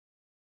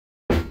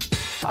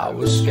I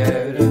was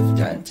scared of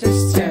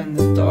dentists in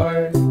the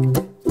dark.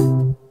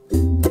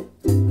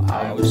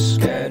 I was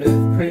scared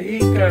of pretty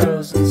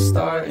girls and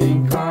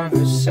starting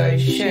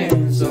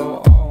conversations.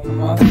 Oh, all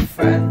my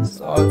friends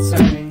are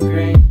turning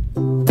green.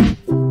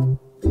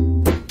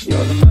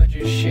 You're the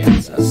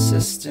magician's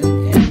assistant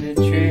in the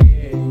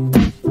dream.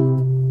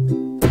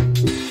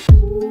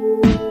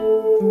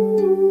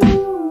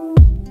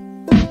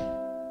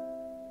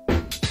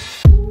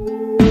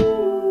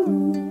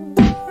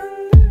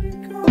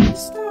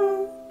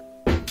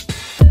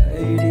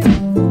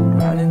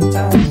 Running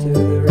down to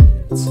the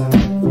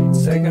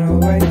Riptide, taken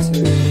away to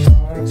the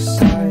dark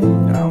side.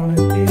 I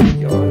wanna be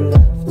your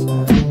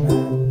left-hand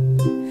man.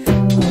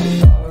 I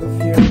love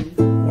you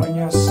when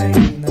you're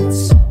singing that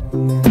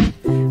song,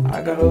 and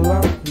I got a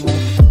lump in my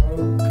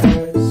throat,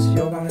 'cause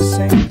you're gonna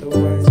sing the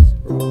way it's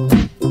wrong.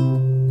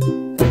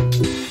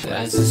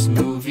 There's this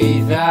movie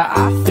that I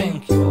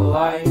think you'll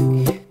like.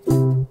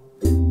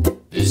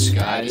 This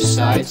guy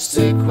decides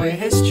to quit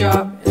his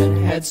job and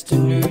heads to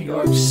New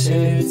York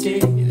City.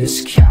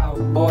 This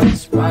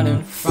cowboy's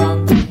running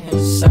from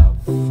himself,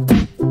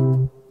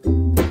 and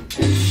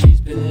she's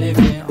been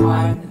living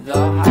on the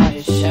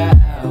highest shelf.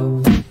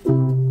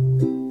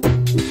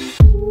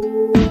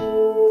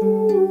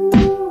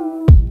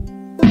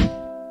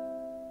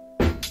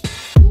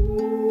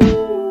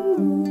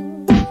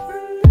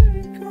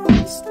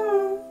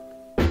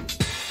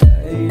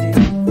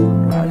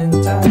 Running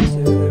down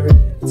to the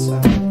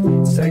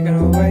Riptide, taken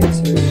away to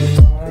the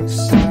dark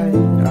side.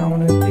 I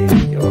wanna be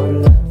your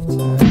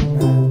left-hand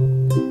man.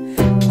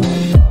 I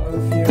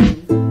love you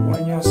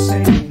when you're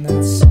singing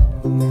that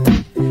song,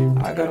 and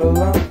I got a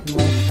lump in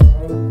my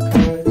throat,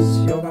 'cause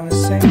you're gonna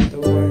sing the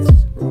way it's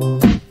wrong.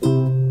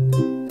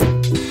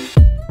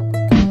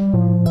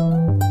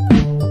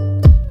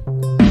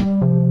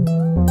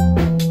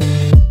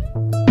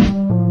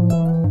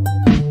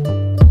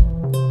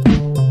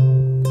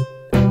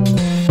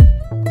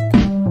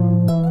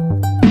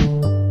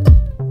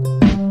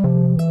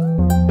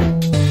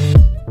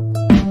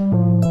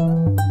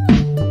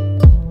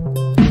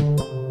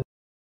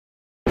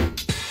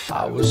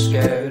 I was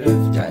scared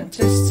of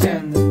dentists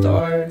in the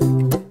dark.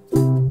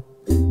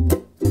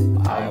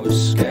 I was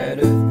scared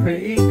of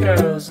pretty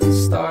girls and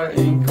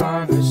starting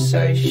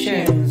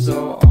conversations.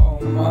 Oh, all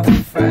my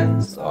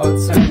friends are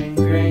turning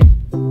green.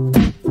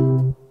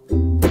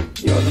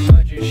 You're the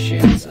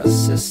magician's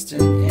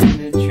assistant in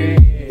the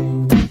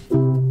dream.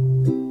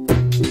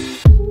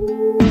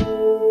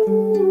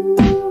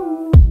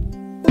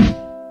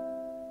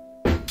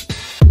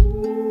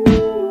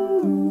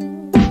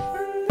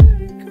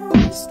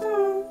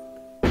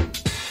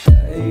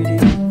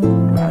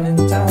 Running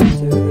down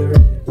to the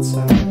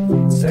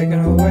Riptide, taken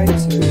away to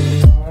the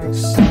dark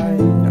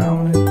side. I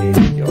wanna be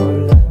your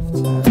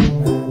left-hand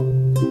man.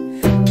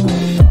 I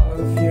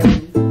love you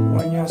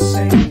when you're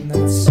singing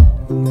that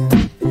song,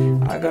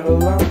 and I got a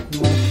lump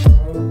in my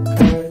throat,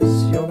 'cause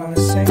you're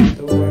gonna sing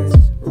the way it's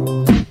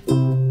wrong.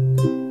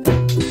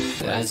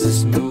 There's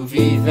this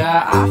movie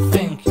that I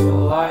think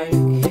you'll like.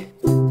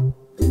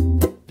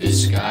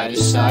 This guy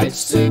decides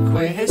to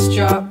quit his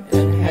job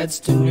and heads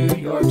to New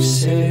York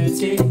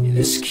City.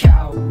 This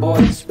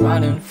cowboy's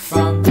running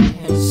from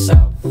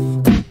himself,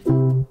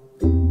 and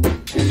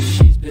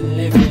she's been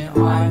living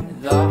on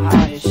the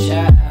highest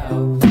shelf.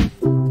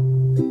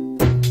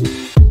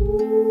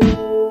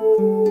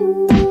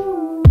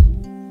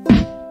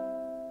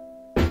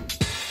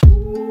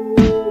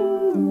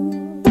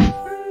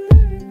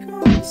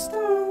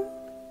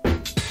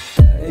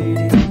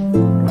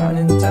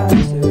 Running down to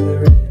the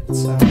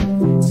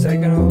Riptide,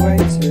 taken away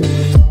to the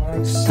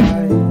dark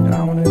side.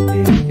 I wanna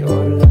be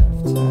your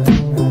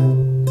left-hand man.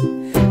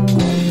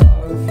 I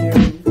love you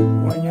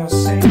when you're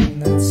singing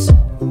that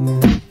song,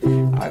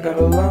 and I got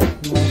a lump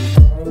in my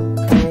throat,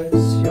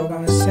 'cause you're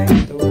gonna sing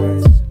the way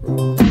it's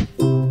wrong.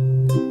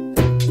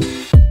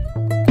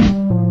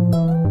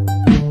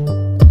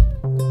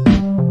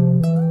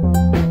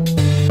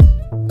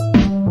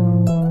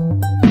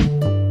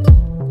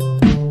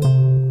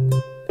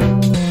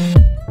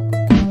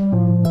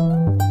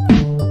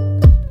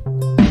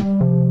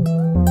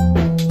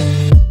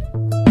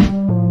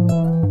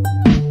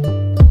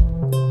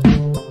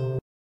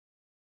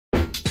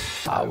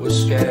 I was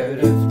scared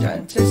of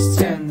dentists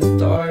in the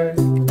dark.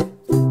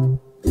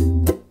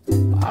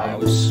 I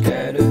was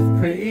scared of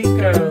pretty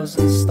girls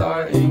and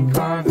starting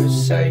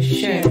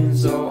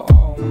conversations. Oh,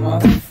 all my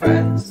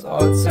friends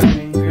are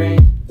turning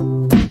green.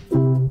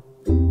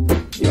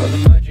 You're the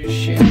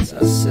magician's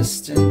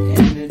assistant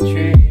in the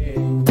dream.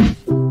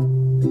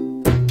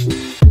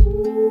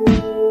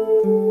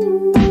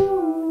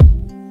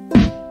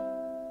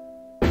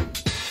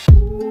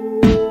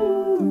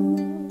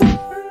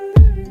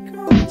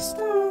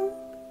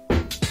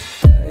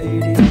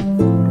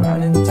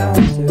 Running down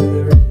to the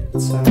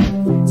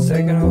Riptide,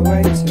 taken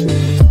away to the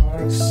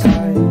dark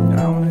side.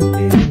 I wanna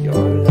be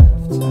your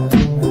left-hand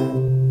man.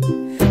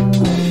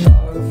 I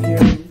love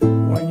you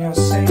when you're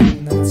singing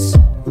that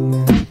song,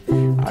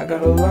 and I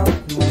got a lump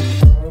in my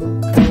throat,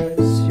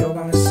 'cause you're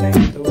gonna sing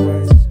the way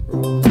it's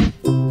wrong.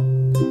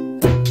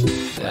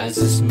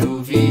 There's this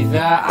movie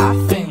that I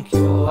think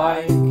you'll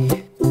like.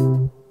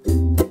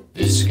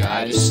 This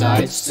guy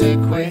decides to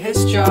quit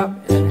his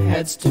job and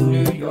heads to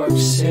New York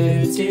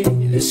City.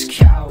 This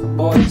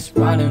cowboy's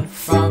running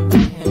from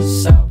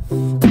himself,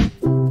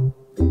 and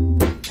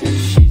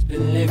she's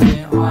been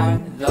living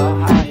on the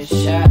highest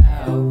shelf.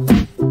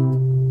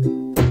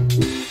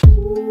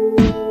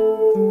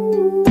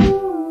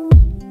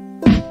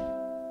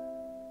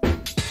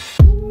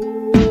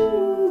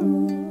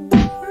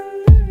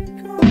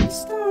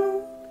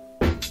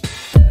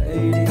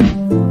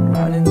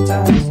 Running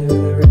down to the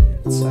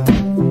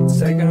Riptide,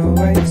 taken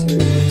away to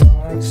the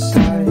dark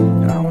side.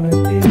 I wanna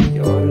be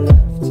your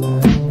left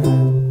hand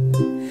man.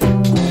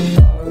 I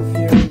love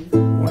you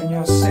when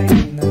you're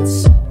singing that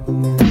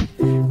song.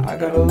 I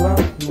gotta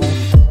love my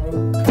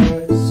throat,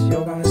 'cause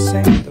you're gonna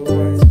sing the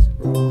way it's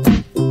wrong.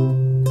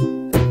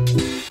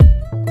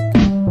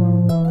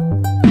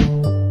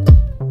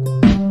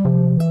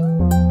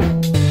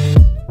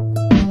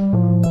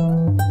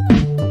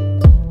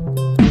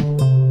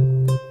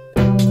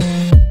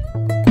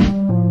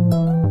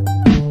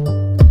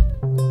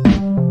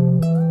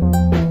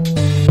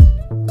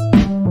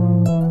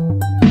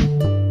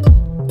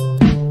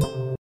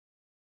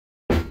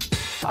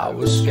 I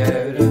was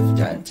scared of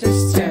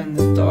dentists in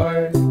the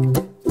dark.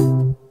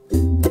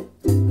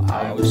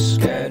 I was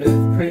scared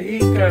of pretty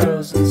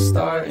girls and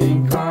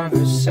starting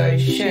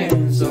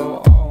conversations.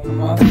 Oh, all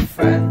my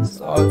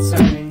friends are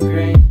turning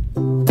green.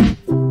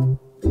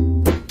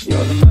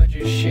 You're the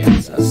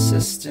magician's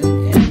assistant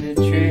in the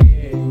dream.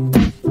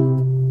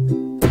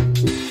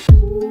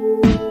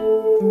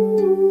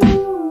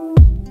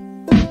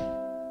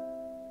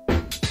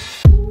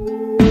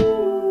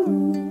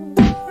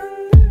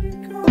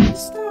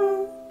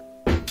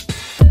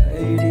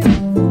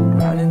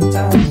 Running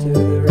down to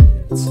the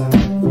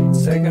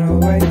Riptide, taken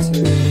away to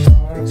the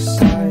dark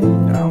side.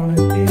 I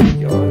wanna be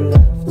your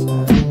left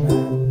hand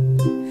man.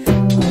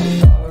 I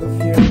love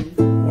you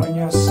when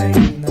you're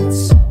singing that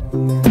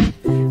song.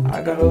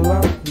 I gotta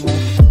love my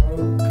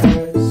throat,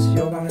 'cause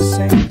you're gonna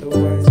sing the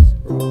way it's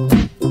wrong.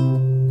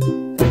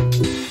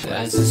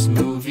 There's this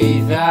movie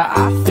that I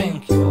think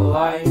you'll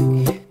like.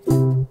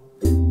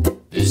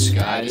 This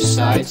guy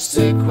decides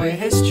to quit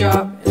his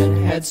job and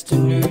heads to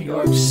New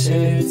York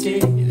City.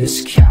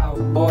 This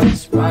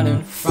cowboy's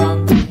running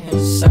from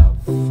himself,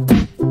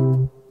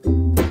 and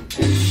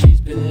she's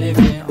been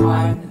living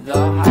on the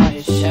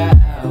highest shelf.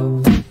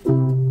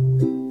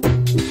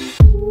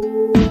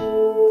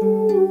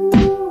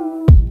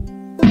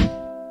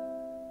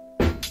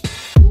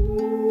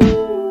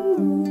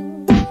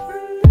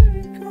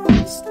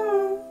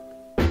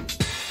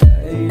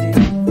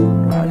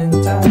 Running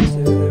down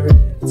to the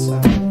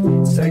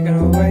Riptide, taken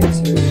away to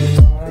the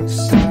dark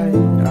side.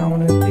 I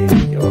wanna be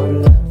your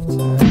left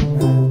hand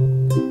man.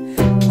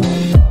 I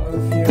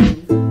love you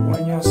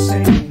when you're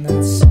singing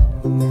that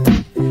song.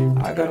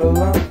 I gotta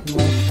love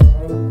my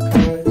throat,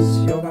 'cause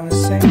you're gonna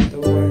sing the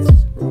way it's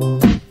wrong.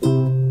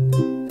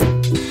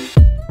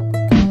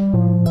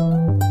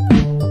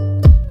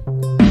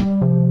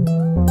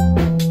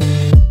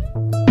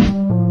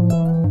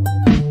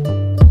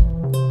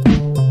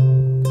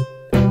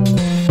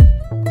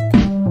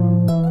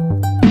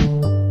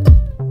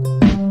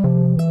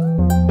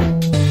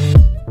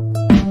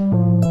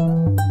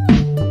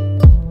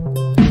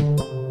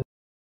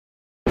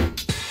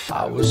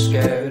 I was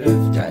scared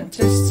of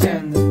dentists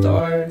in the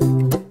dark.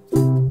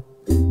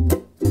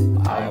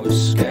 I was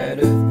scared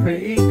of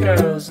pretty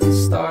girls and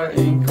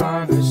starting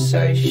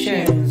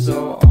conversations.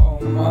 Oh, all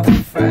my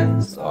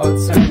friends are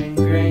turning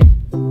green.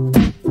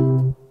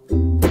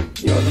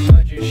 You're the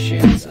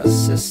magician's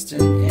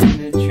assistant in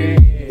the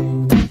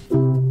dream.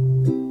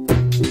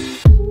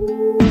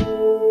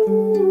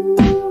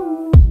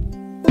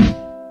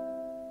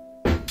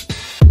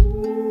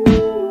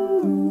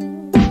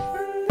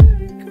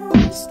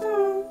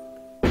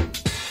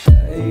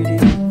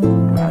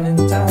 Running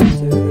down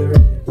to the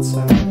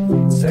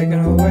Riptide, taken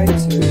away to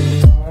the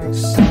dark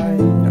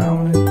side. I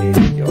wanna be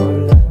your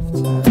left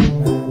hand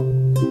man.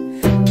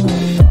 I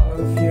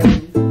love you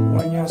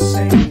when you're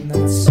singing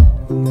that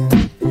song.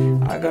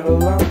 I gotta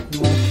love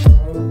my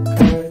throat,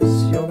 'cause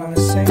you're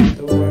gonna sing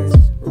the way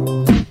it's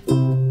wrong.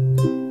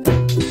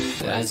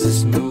 There's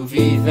this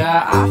movie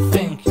that I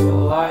think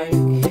you'll like.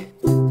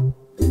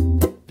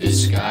 This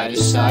guy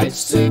decides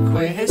to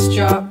quit his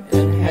job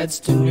and heads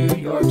to New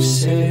York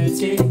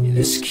City.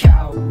 This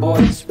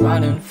cowboy's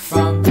running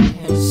from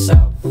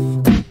himself,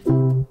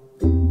 and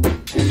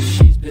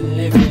she's been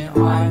living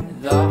on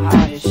the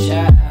highest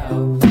shelf.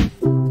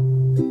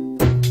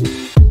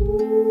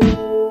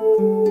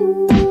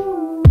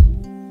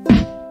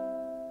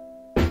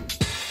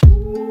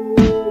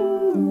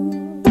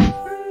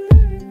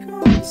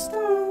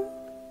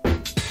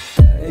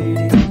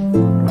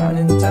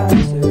 Running down to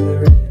the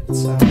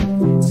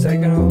Riptide,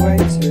 taken away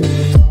to the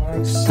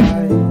dark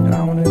side. I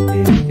wanna be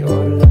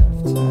your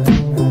left hand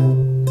man.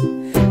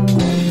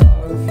 I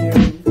love you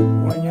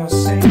when you're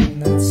singing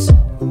that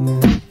song.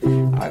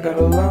 I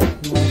gotta love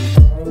my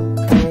throat,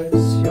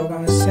 'cause you're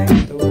gonna sing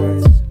the way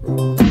it's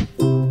wrong.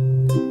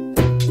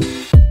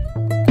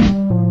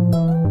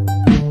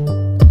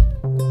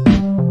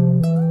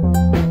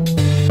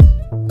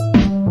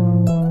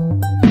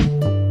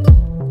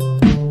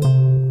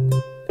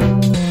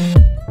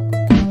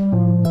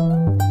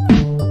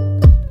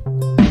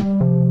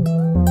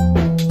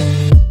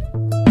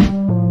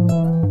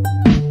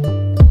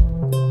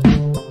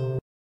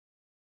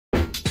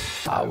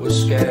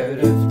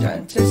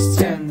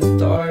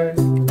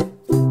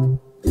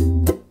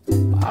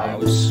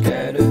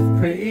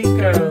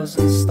 girls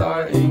and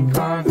starting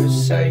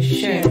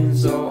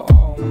conversations. Oh,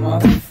 all my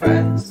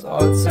friends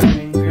are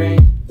turning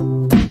green.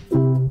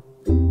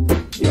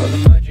 You're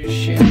the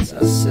magician's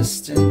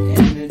assistant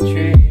in the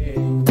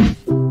dream.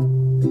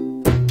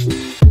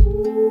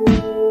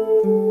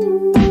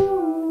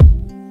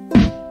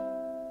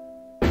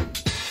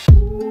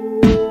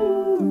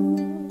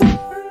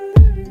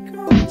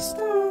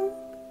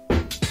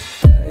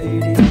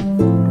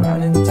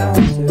 Running down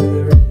to the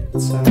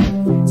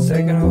Riptide,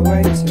 taken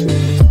away to the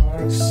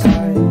dark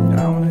side.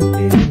 I wanna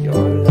be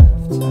your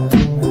left hand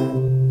man.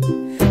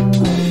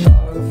 I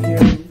love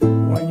you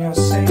when you're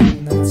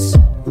singing that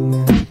song,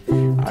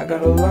 and I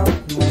gotta love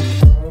my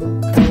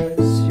throat,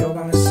 'cause you're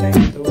gonna sing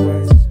the way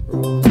it's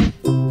wrong.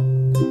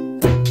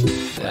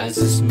 There's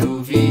this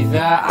movie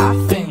that I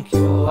think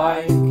you'll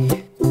like.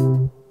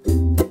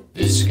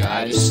 This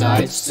guy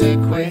decides to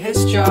quit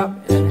his job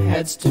and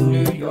heads to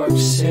New York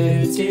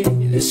City.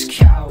 This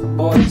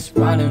cowboy's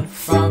running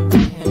from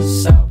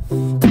himself,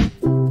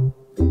 and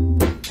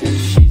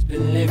she's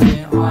been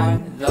living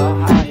on the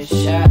highest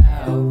shelf.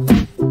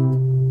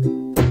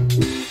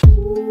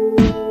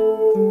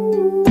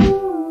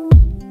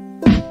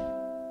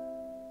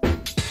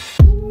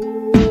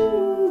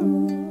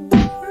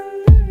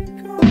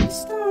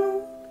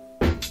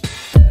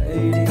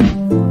 Lady,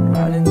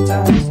 running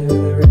down to the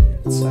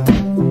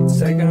Riptide,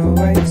 taken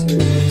away to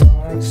the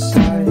dark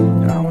side.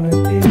 I wanna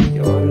be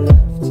your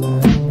left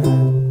hand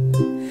man.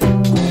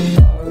 I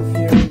love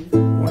you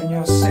when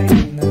you're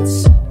singing that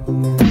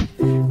song,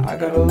 and I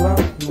gotta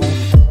love my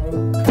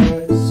throat,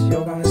 'cause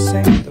you're gonna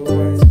sing the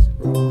way it's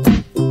wrong.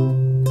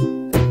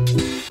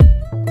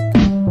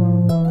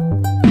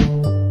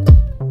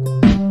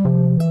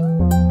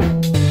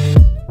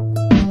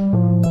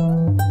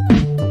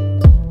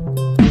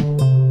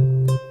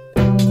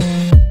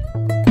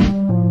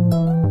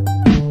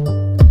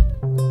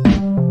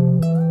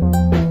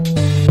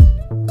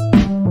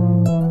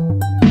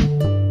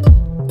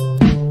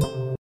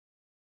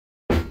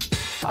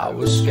 I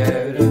was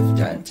scared of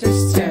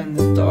dentists in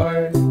the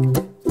dark.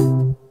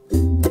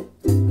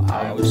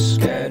 I was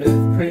scared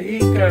of pretty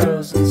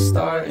girls and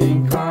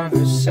starting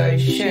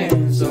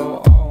conversations.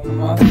 Oh, all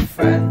my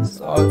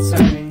friends are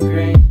turning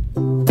green.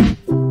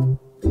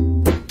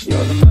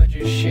 You're the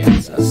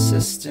magician's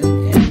assistant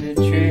in the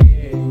dream.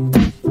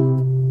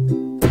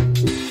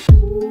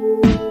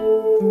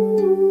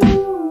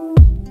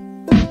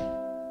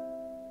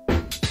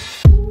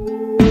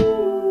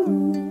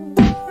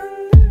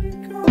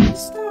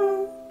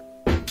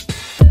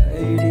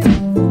 Lady,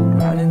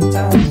 running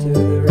down to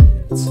the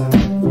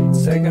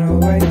Riptide, taken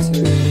away to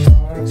the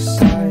dark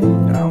side.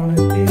 I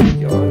wanna be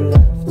your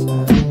left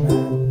hand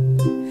man.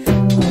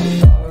 I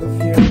love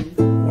you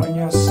when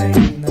you're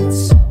singing that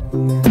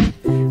song,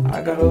 and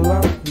I gotta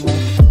love my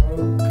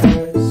throat,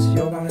 'cause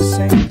you're gonna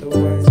sing the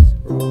way it's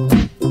wrong.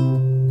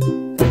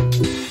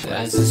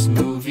 There's this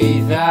movie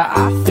that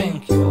I think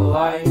you'll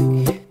like.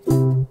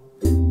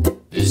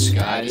 This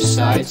guy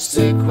decides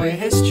to quit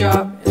his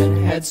job and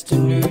heads to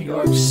New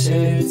York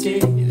City.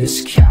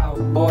 This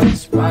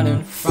cowboy's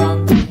running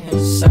from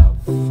himself,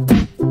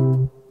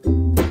 and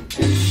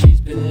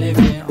she's been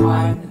living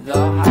on the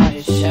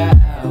highest shelf.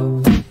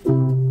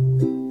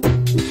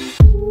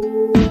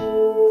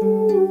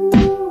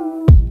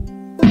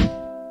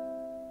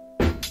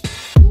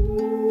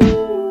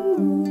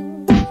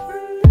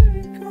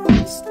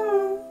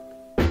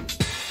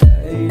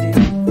 Lady,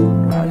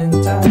 running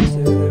down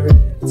to the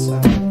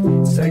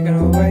Riptide, taken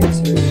away to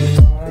the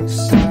dark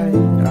side.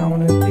 I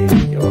wanna be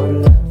your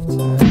left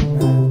hand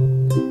man.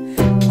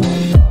 I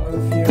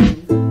love you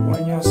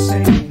when you're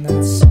singing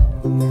that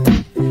song,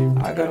 and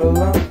I gotta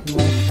love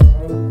my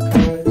throat,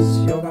 'cause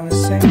you're gonna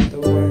sing the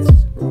way it's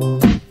wrong.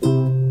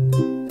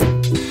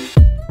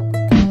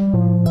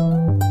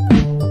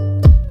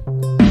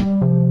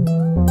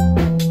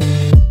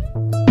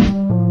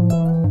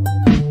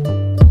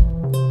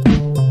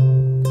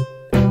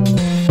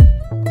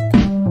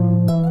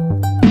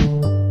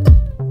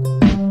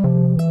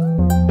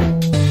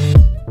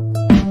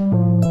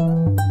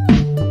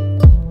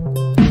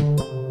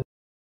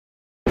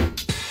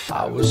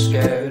 I was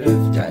scared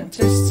of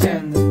dentists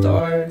in the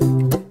dark.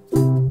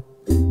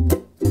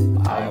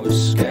 I was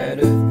scared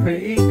of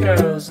pretty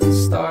girls and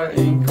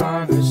starting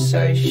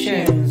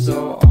conversations.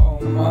 Oh, all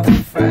my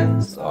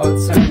friends are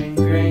turning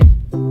green.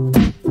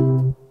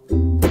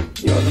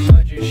 You're the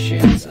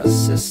magician's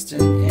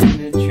assistant in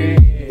the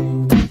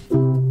dream.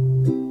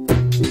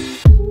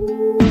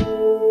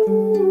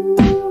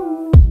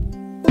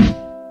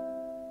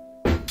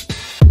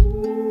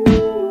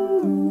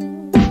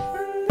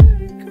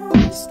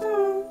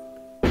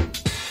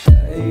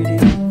 Lady,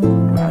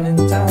 running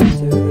down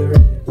to the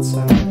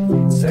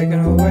Riptide, taken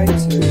away to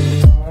the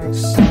dark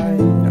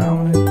side. I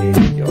wanna be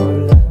your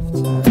left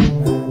hand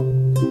man.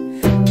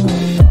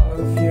 I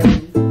love you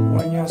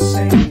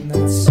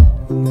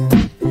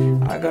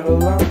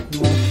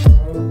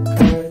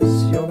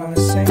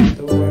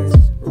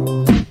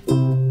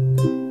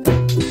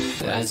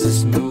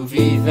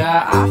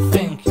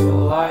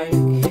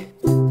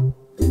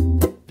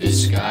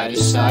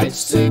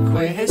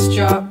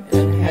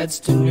heads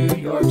to New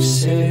York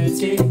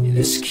City.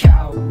 This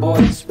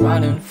cowboy's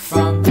running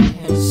from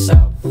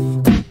himself,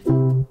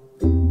 and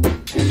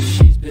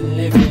she's been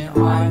living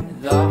on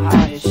the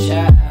highest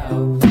shelf.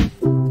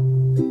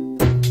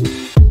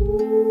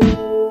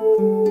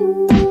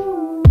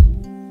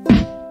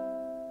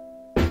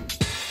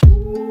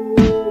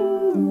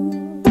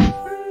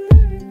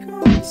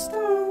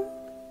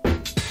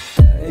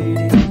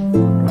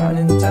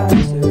 Running down to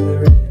the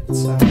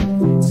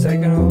Riptide,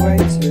 taken away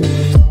to the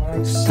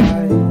dark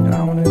side.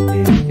 I wanna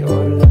be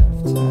your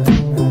left hand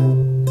man.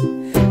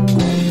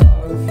 I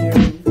love you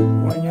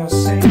when you're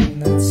singing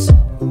that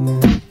song.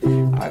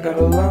 I got a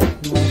lump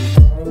in my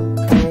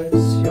throat,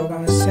 'cause you're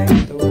gonna sing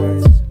the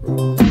words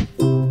wrong.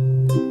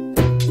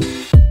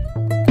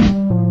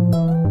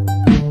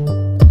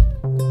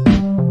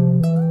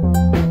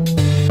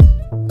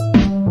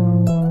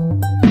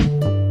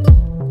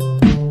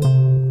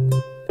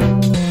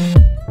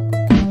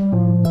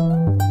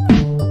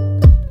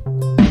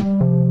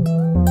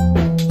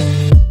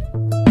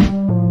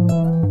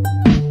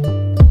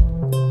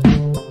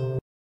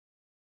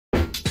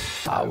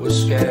 I was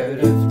scared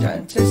of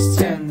dentists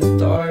in the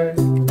dark.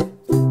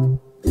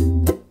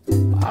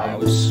 I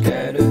was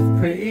scared of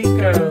pretty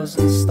girls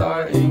and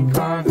starting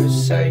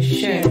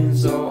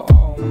conversations. Oh,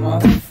 all my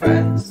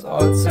friends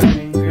are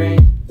turning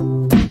green.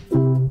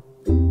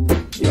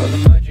 You're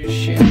the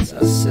magician's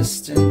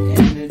assistant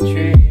in the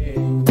dream.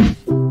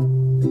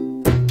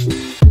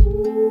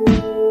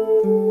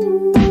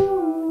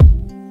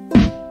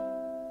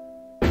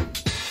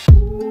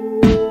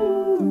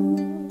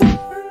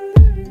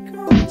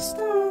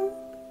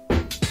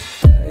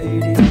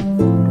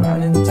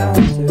 Running down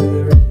to the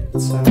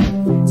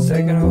Riptide,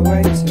 taken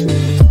away to the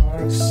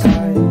dark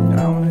side.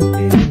 I wanna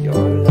be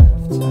your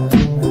left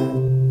hand man.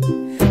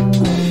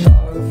 I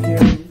love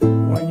you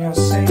when you're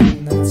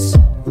singing that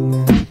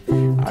song.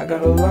 I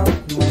got a lump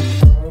in my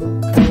throat,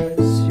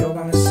 'cause you're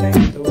gonna sing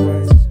the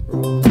words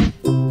wrong.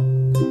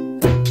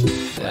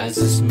 There's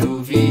this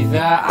movie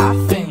that I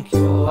think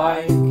you'll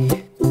like.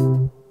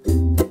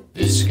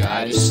 This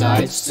guy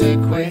decides to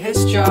quit his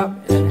job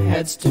and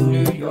heads to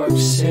New York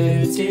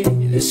City.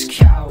 This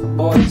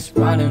cowboy's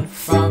running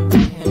from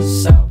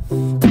himself,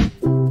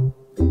 and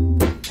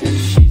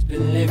she's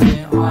been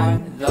living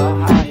on the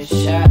highest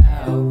shelf.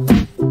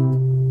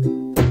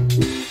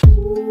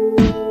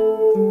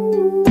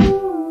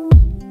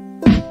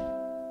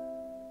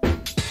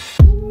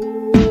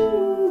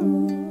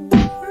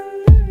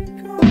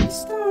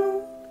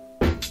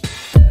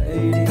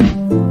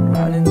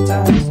 Running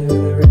down to the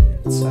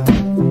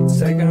Riptide,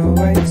 taken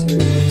away to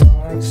the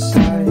dark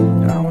side.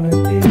 I wanna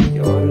be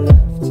your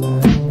left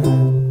hand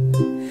man.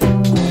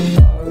 I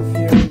love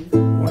you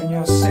when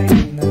you're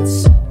singing that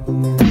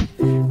song.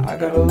 I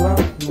got a lump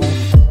in my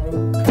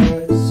throat,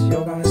 'cause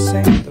you're gonna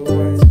sing the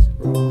words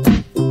wrong.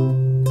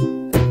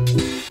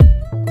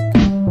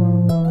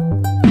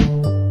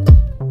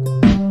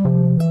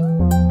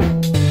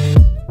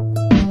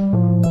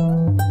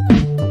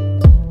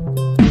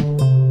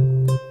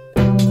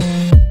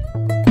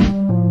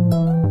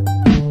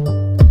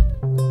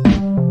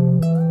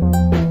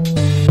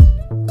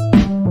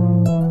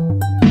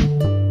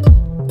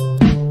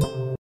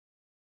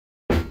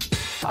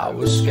 I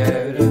was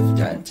scared of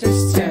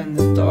dentists in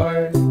the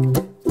dark.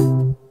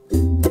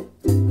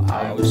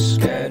 I was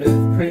scared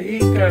of pretty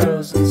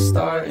girls and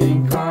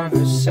starting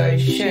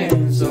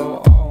conversations.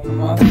 Oh, all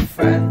my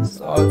friends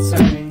are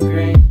turning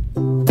green.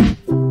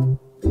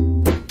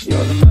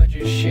 You're the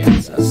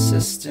magician's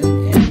assistant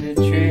in the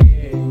dream.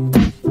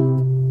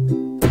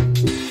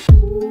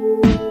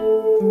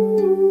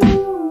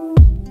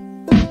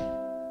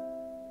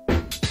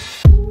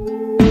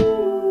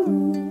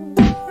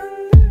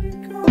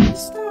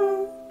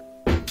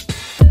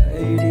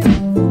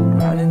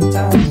 Running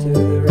down to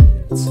the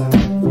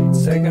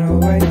Riptide, taken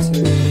away to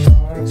the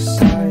dark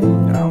side.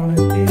 I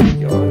wanna be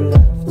your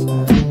left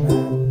hand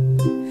man.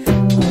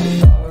 I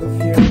love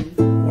you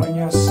when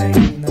you're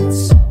singing that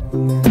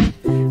song.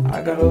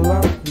 I got a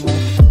lump in my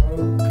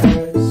throat,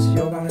 'cause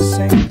you're gonna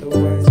sing the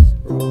words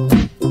wrong.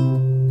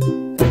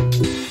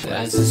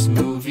 There's this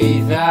movie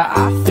that I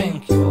think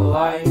you'll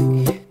like.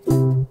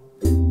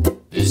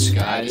 This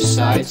guy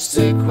decides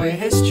to quit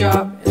his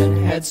job and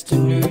heads to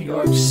New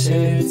York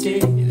City.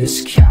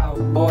 This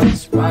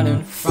cowboy's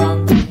running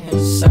from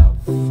himself,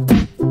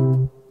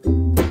 and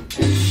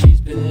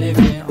she's been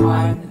living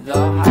on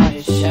the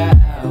highest shelf.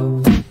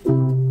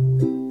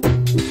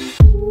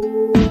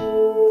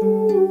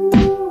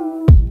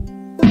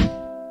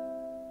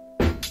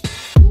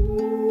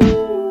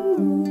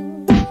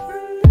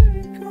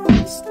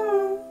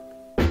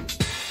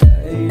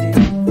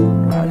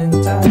 Running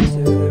down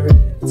to the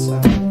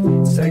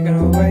Riptide, taken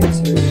away to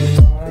the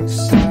dark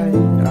side.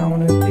 I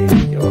wanna be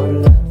your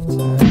left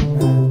hand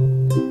man.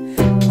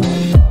 I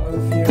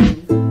love you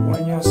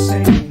when you're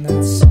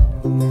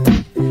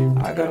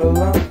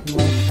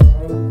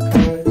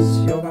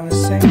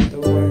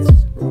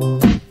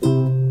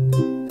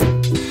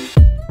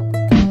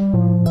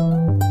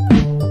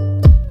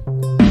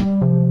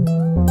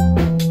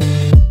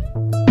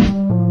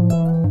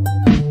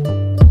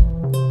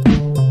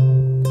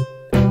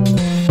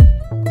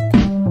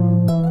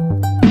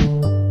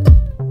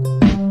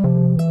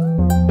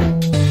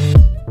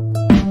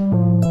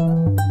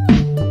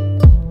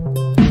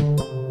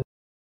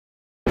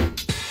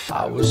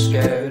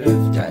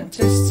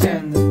dentist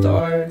in the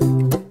dark.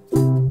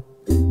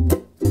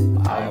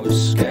 I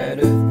was scared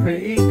of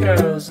pretty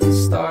girls and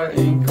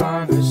starting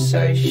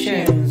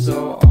conversations.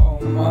 Oh, all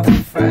my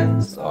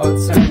friends are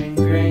turning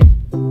green.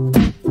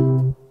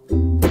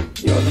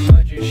 You're the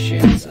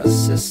magician's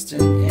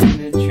assistant in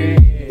the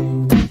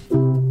dream.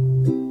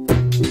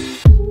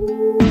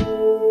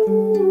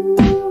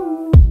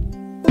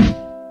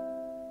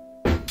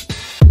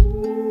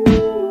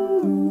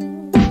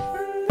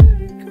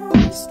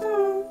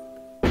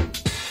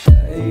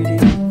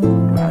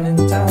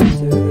 Running down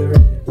to the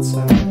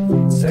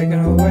Riptide, taken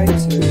away to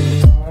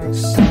the dark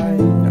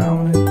side. I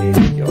wanna be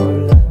your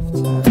left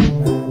hand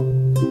man.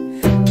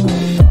 I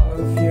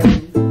love you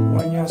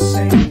when you're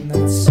singing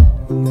that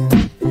song,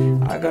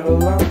 and I got a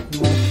lump in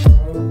my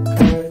throat,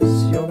 'cause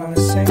you're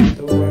gonna sing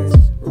the words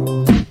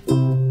wrong.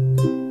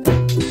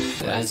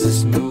 There's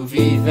this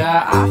movie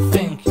that I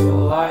think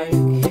you'll like.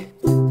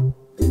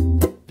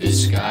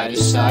 This guy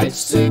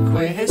decides to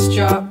quit his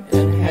job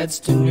and heads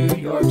to New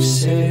York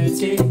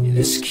City.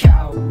 This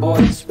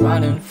cowboy's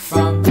running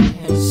from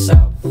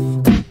himself,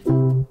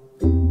 and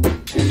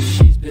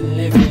she's been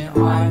living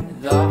on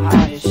the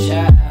highest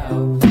shelf.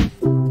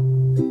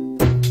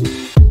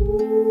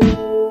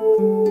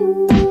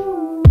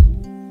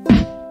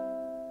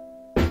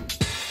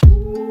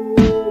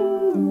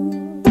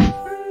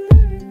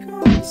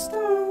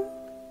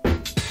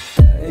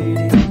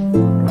 Lady,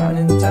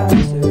 running down to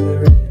the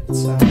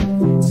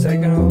Riptide,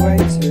 taken away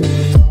to the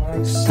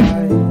dark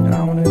side. I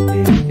wanna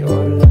be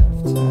your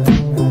left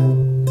hand man.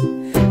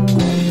 I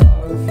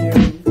love you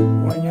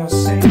when you're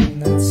singing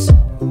that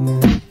song,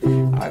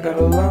 and I got a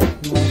lump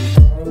in my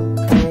throat,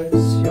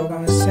 'cause you're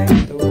gonna sing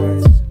the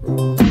words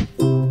wrong.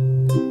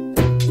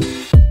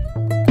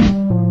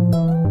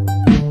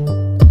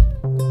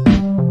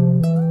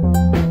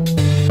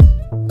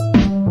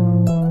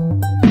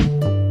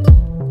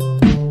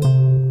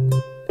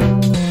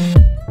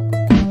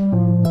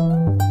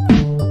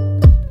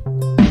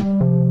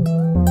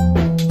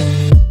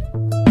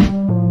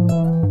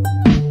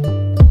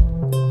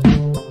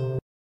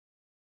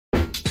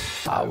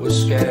 I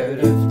was scared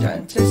of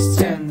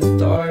dentists in the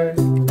dark.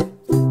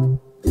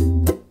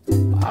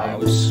 I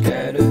was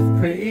scared of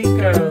pretty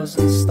girls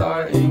and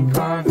starting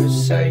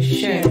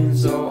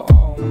conversations. Oh,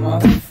 all my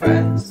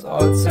friends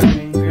are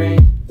turning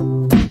green.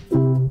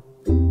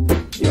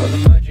 You're the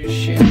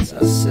magician's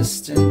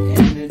assistant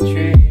in the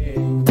dream.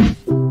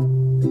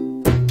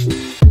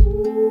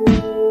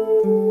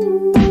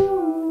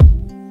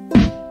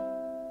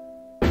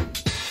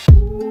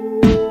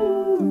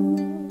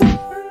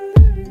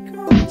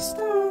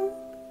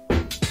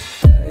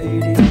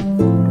 Lady,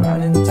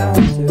 running down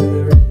to the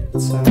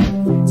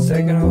Riptide,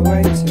 taken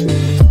away to the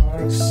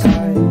dark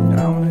side.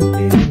 I wanna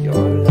be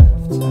your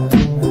left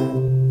hand man.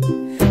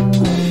 I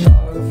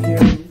love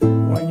you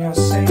when you're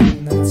singing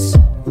that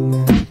song,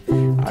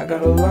 and I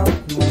got a lump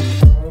in my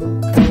throat,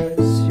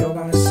 'cause you're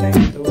gonna sing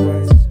the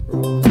words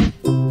wrong.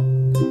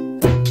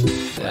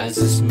 There's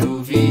this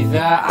movie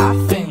that I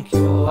think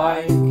you'll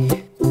like.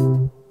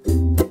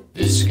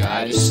 This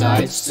guy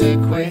decides to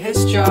quit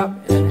his job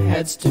and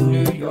heads to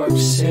New York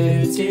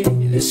City.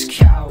 This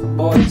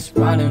cowboy's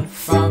running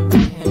from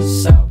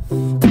himself,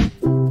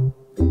 and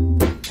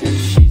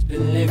she's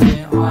been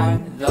living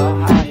on the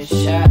highest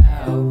shelf.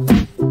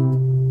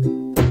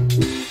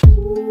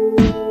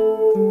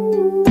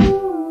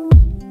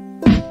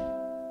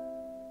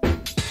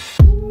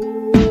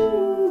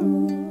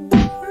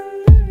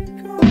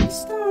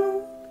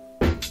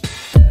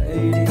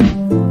 Lady,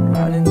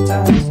 running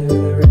down to the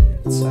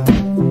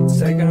Riptide,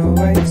 taken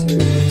away to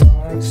the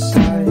dark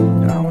side.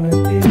 I wanna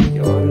be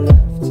your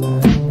left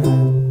hand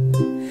man.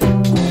 I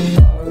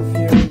love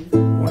you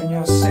when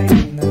you're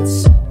singing that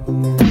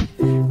song,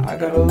 and I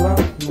got a lump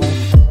in my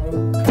throat,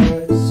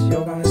 'cause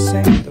you're gonna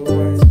sing the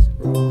words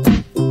wrong.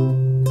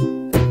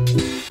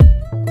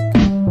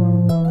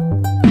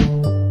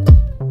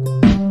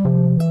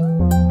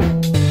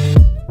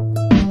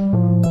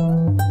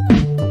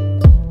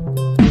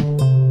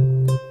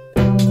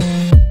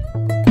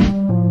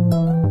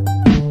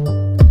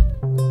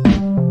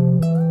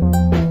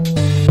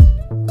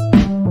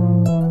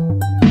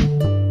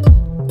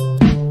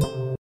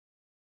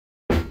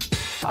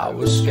 I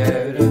was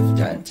scared of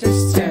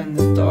dentists in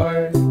the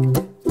dark.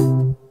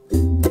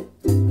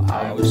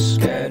 I was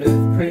scared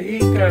of pretty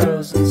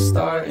girls and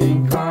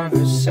starting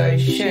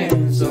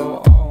conversations.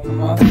 Oh, all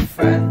my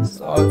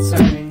friends are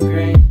turning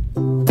green.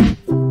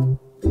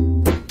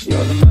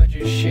 You're the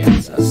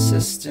magician's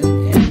assistant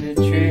in the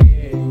dream.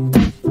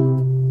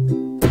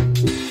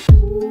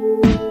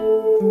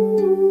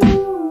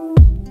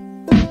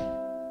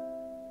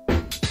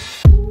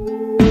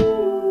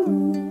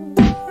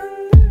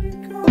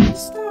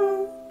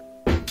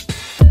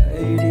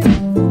 Lady,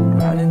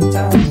 running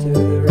down to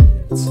the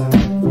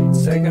Riptide,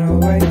 taken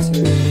away to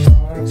the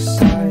dark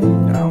side.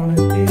 I wanna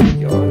be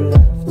your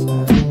left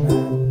hand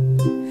man.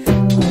 I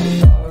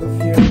love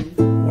you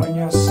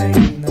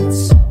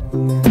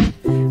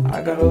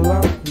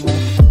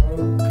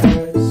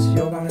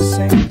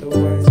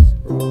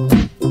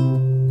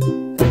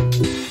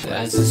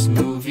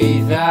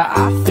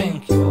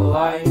think you'll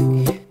like.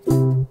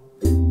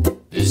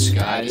 This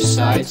guy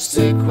decides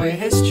to quit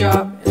his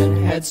job and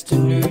heads to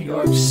New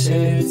York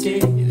City.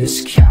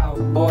 This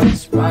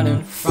cowboy's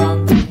running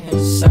from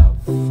himself,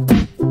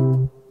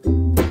 and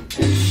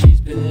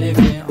she's been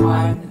living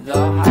on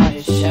the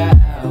highest shelf.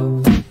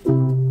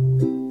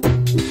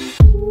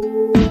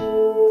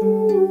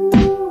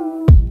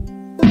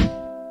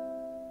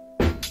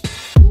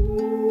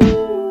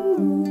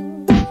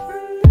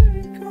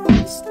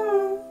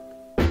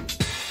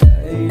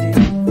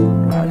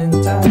 Running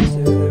down to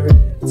the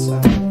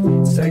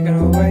Riptide, taking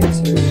away to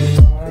the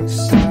dark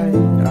side.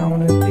 I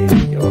wanna be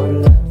your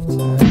left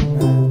hand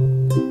man.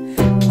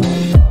 I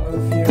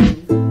love you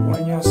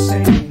when you're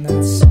singing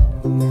that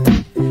song.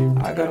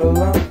 I gotta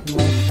love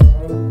my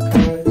throat,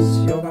 'cause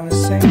you're gonna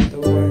sing the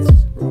words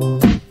wrong.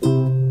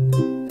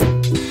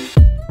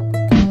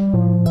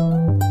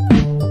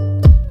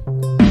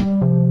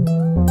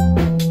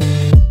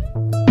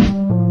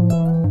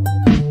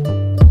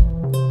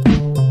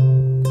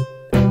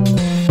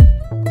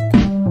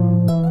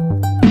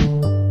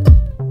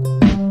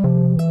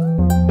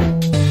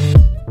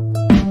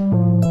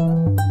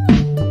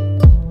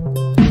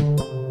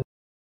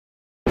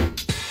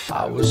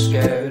 I was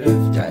scared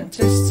of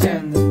dentists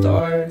in the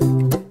dark.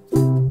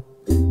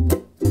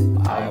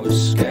 I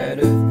was scared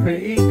of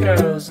pretty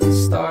girls and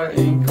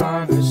starting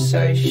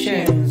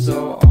conversations.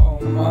 Oh, all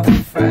my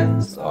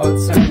friends are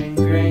turning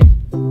green.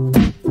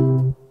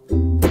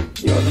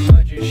 You're the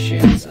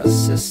magician's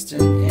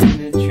assistant in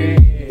the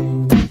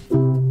dream.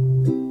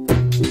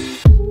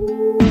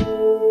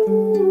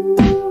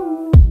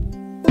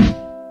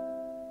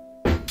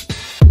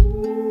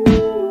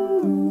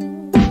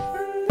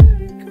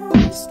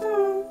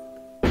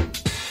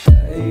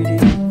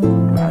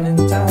 Running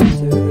down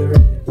to the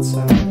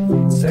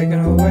Riptide,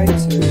 taking away to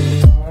the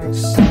dark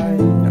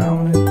side. I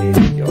wanna be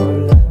your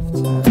left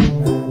hand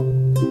man.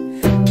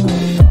 I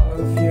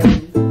love you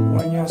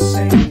when you're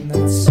singing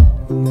that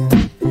song.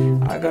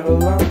 I gotta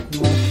love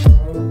my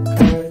throat,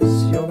 'cause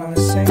you're gonna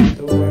sing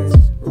the words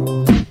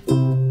wrong.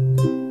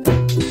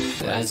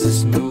 There's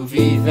this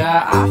movie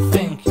that I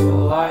think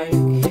you'll like.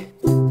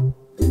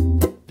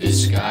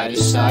 This guy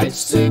decides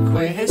to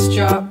quit his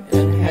job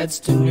and heads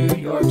to New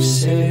York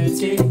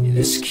City.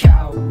 This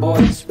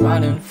cowboy's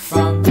running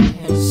from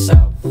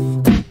himself,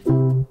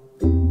 and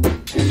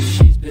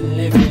she's been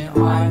living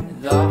on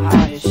the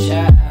highest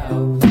shelf.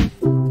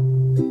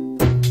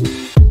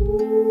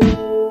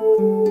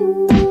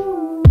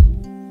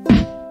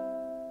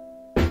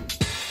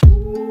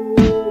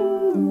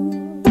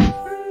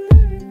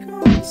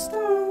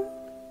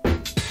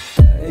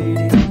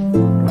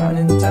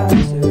 Running down to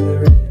the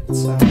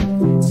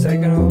Riptide,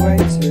 taking away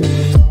to the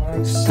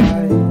dark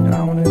side.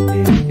 I wanna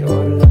be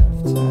your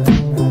left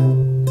hand man.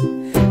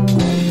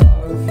 I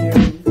love you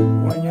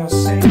when you're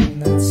singing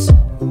that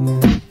song.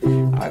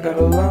 I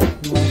gotta love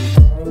my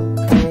throat,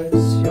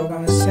 'cause you're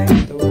gonna sing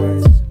the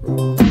words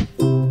wrong.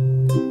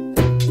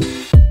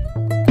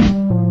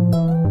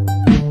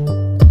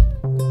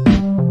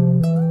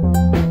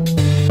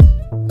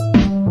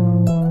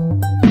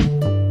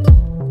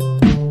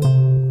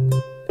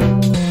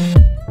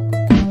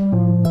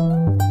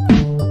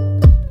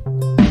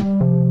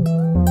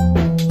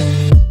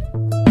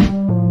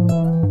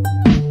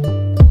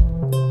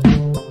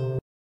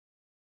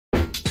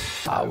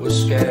 I was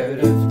scared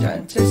of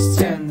dentists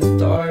in the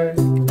dark.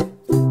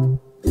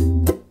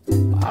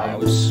 I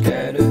was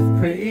scared of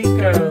pretty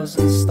girls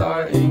and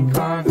starting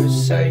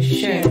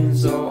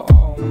conversations. Oh,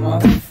 all my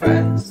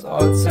friends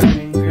are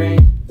turning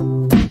green.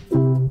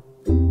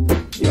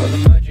 You're the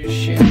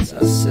magician's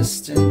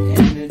assistant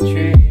in the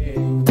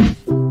dream.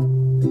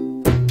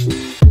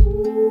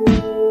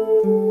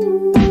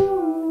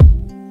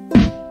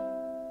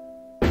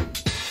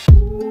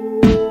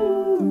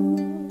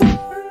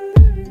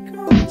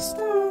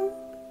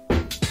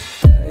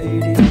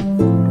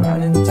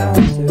 Running down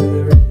to the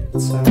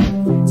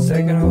Riptide,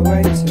 taking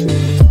away to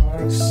the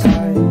dark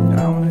side.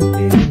 I wanna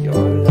be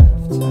your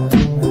left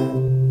hand man.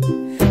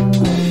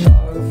 I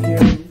love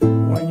you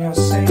when you're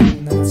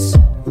singing that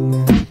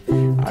song.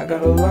 I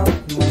gotta love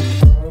my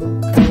throat,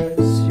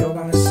 'cause you're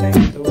gonna sing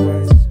the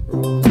words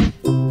wrong.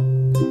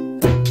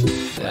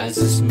 There's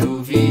this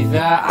movie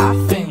that I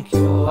think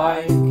you'll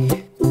like.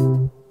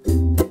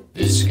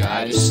 This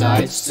guy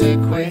decides to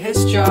quit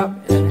his job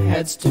and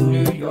heads to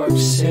New York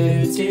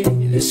City.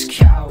 This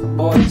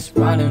cowboy's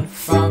running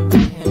from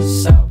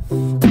himself,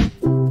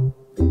 and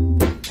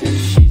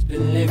she's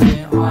been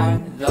living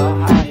on the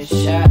highest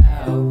shelf.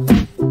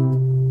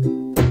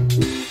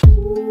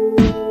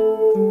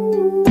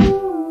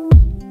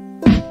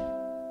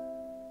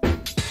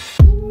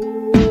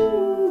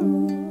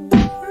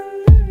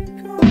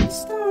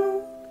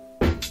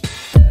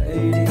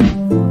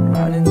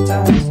 Running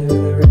down to the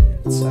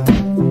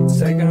Riptide,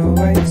 taking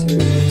away to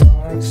the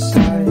dark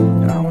side.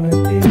 I wanna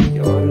be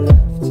your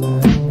left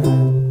hand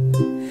man.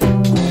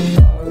 I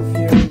love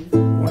you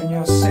when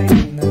you're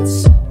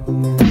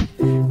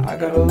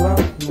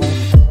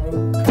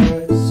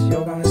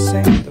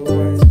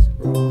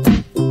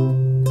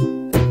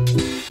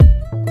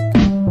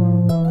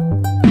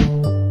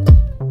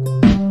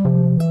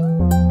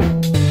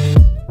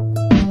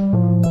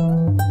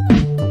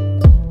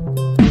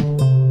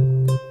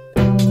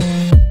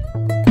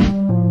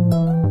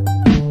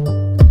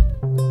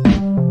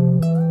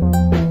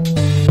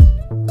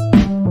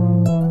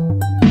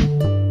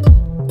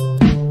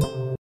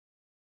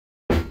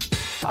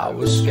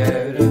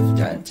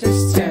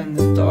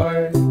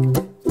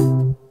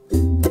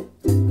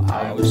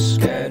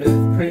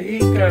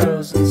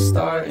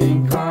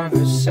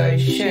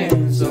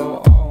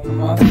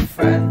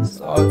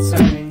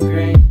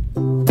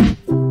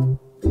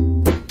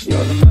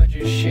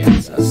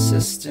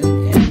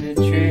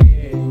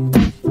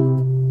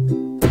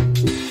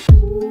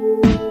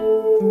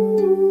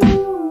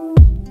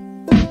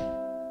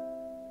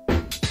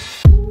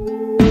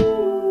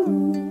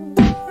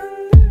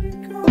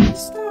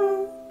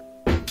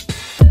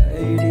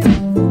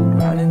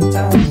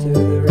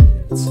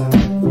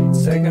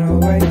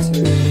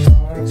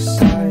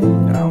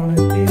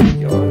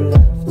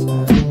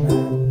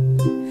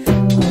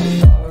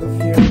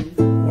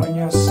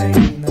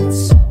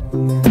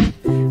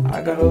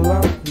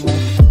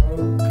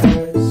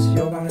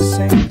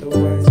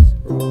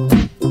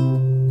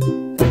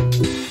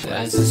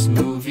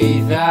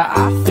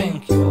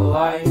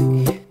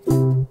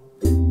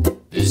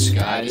This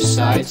guy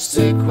decides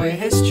to quit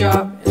his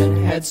job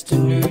and heads to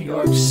New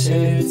York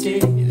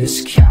City.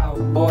 This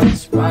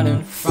cowboy's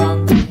running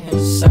from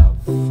himself,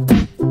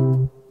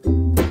 and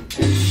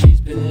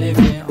she's been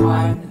living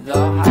on the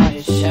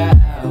highest shelf.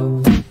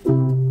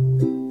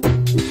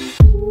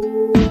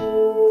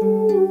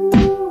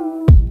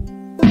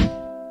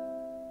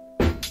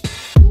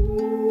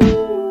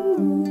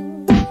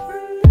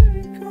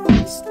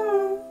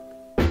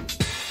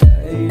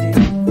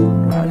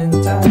 Running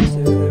down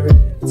to the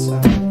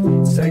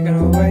Riptide, taken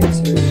away to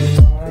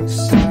the dark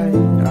side.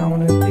 I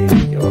wanna be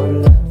your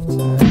left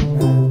hand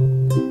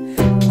man.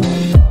 I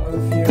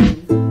love you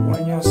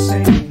when you're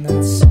singing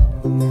that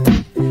song.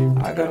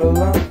 I gotta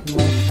love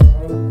my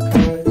throat,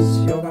 'cause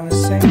you're gonna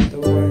sing the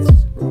words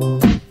wrong.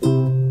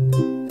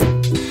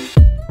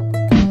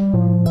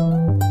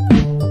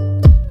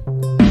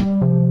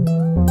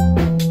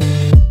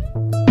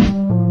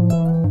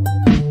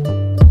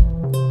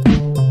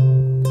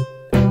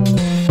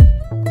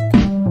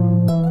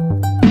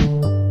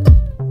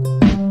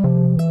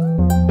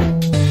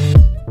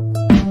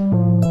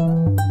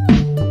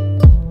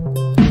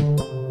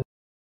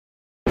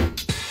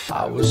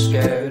 I was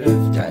scared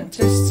of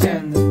dentists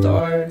in the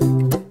dark.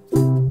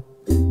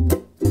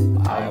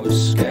 I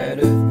was scared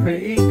of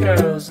pretty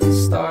girls and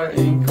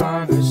starting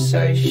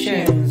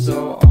conversations.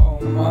 Oh, all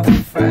my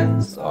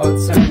friends are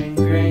turning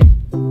green.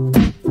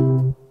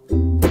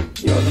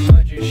 You're the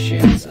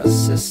magician's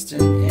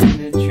assistant in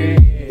the dream.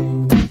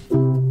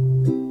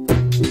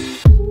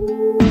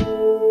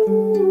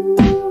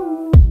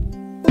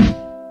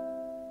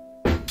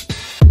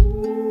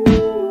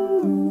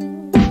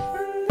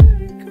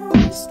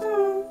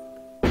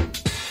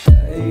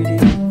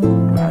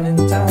 Running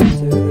down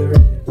to the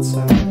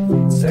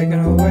Riptide, taken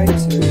away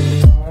to the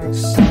dark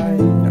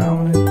side. I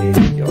wanna be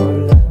your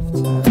left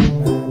hand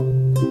man.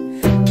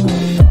 I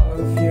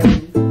love you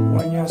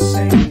when you're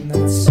singing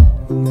that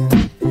song.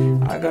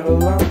 I gotta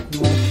love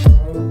my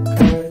throat,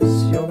 'cause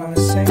you're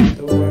gonna sing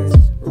the words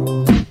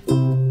wrong.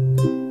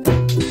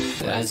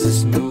 There's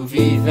this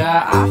movie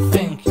that I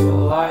think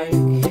you'll like.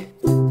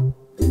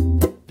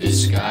 This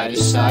guy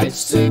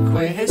decides to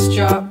quit his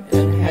job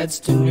and heads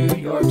to New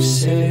York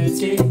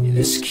City.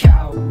 This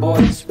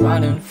cowboy's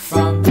running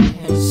from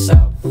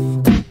himself,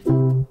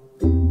 and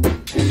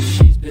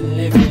she's been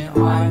living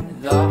on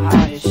the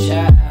highest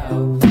shelf.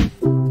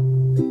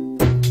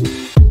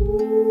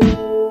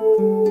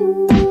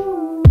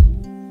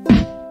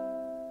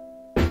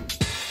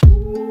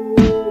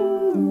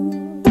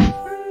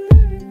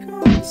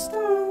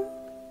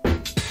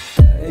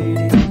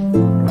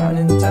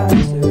 Running down to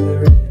the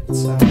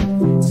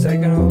Riptide,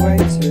 taken away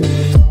to the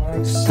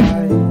dark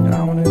side. I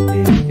wanna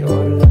be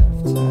your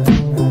left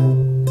hand man.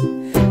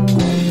 I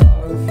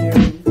love you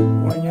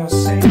when you're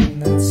singing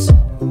that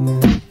song.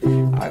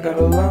 I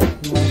gotta love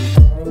my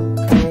throat,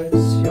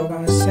 'cause you're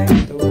gonna sing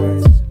the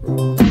words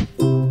wrong.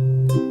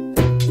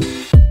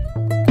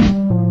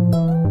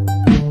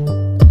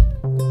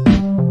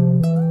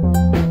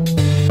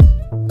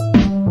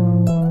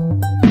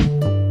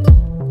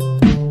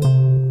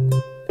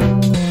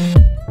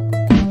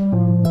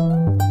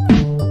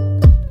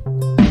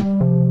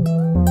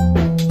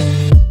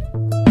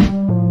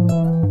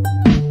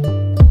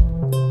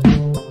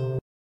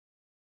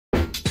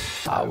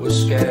 I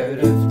was scared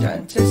of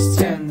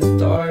dentists in the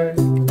dark.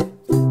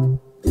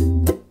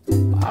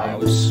 I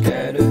was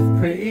scared of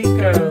pretty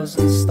girls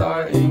and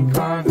starting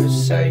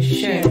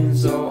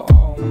conversations. Oh,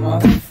 all my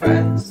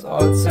friends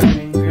are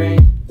turning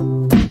green.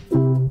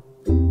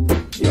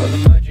 You're the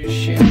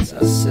magician's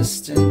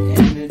assistant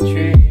in the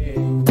dream.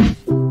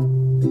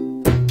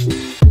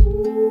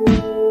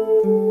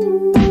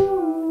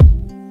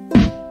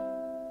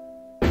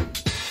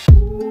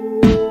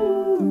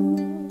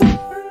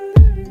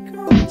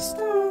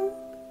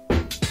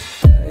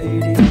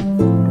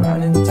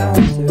 Running down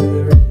to the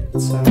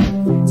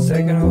Riptide,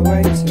 taken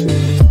away to the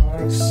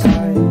dark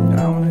side. I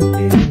wanna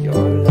be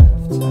your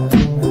left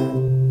hand man.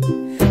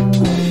 I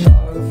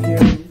love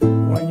you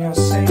when you're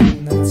singing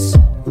that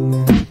song.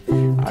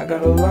 I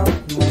gotta love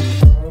my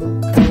throat,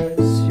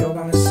 'cause you're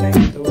gonna sing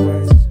the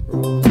words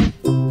wrong.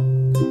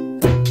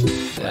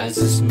 There's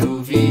this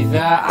movie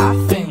that I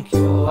think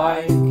you'll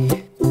like.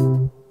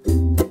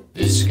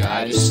 This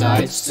guy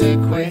decides to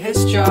quit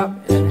his job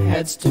and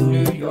heads to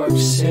New York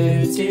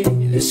City.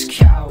 This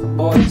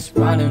cowboy's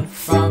running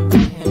from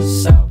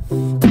himself,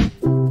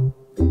 and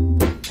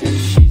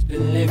she's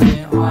been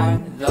living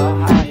on the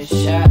highest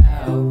shelf.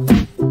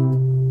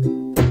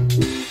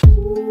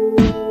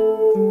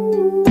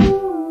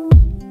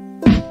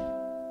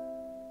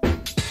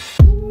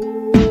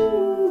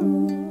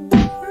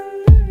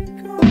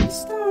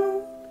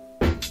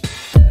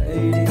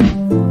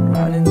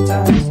 Running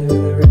down to the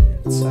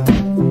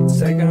Riptide,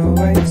 taken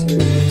away to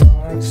the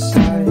dark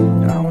side.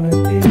 I wanna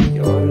be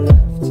your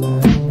left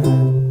hand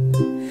man.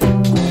 I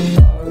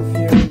love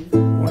you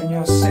when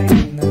you're singing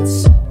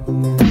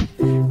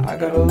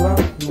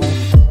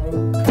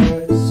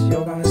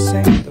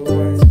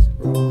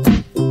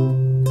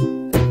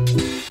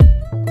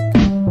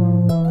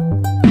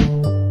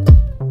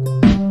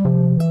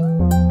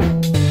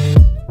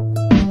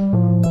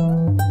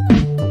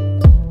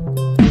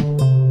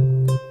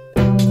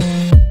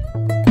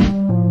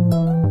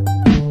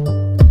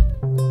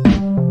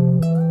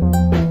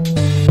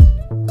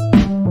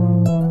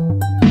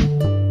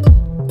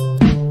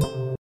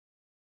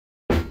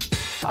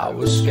I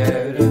was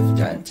scared of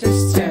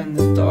dentists in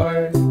the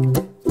dark.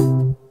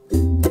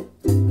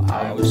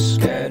 I was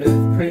scared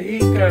of pretty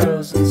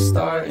girls and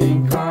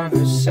starting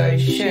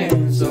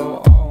conversations.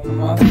 Oh, all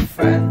my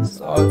friends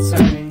are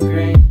turning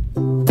green.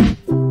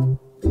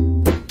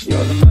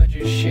 You're the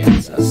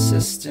magician's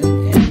assistant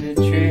in the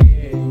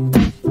dream.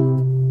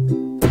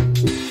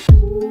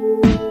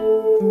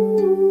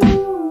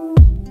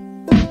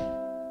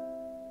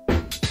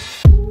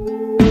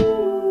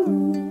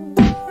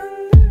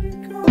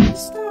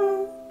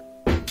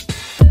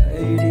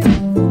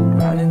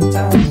 Running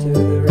down to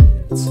the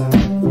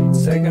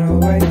Riptide, taken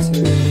away to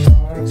the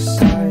dark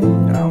side.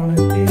 I wanna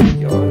be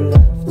your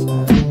left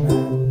hand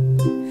man.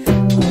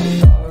 I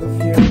love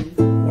you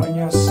when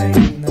you're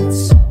singing that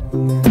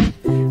song,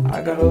 and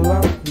I gotta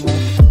love my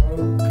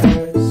throat,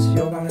 'cause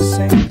you're gonna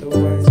sing the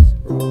way it's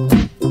wrong.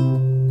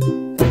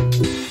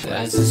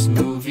 There's this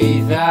movie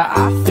that I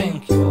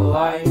think you'll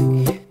like.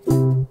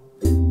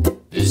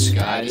 This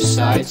guy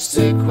decides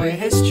to quit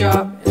his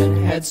job and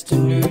heads to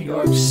New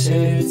York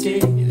City.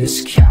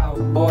 This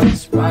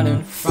cowboy's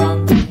running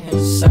from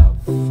himself,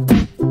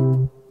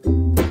 and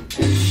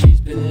she's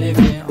been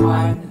living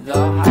on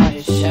the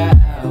highest shelf.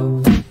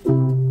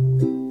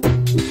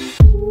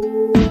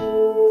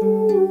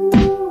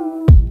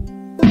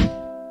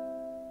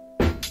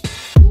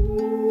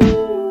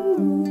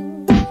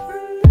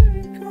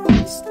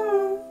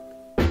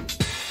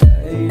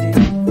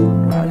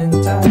 Running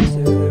down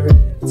to the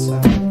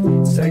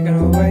Riptide, taken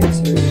away to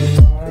the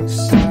dark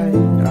side.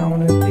 I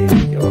wanna be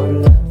your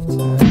left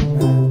hand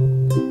man.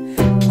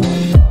 I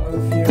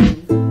love you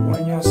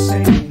when you're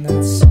singing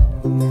that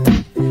song,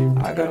 and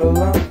I gotta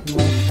love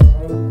my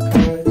throat,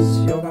 'cause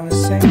you're gonna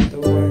sing the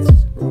way it's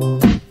wrong.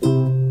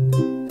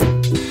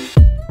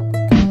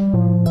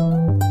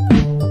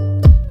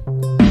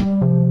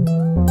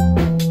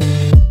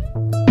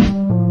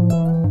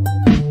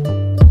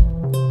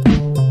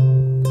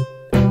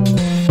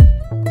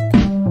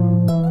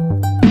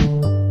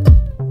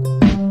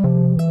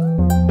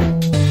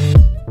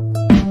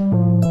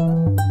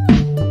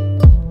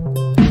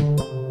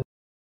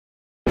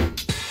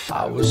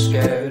 I was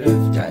scared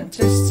of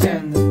dentists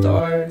in the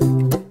dark.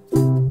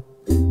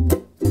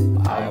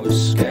 I was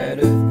scared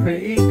of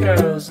pretty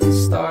girls and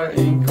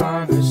starting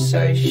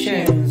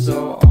conversations.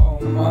 Oh, all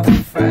my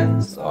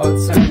friends are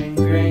turning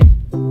green.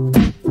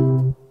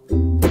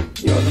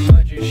 You're the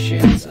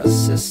magician's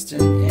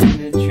assistant in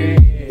the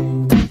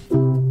dream.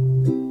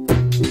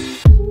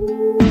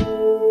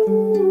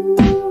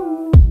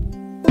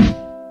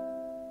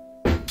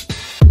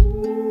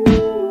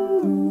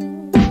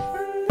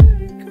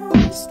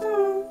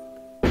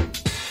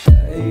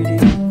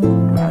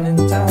 Running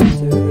down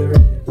to the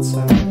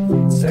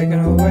Riptide, taken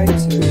away to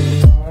the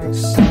dark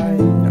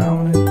side. I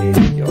wanna be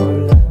your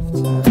left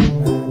hand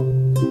man.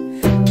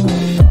 I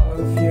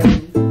love you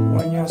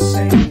when you're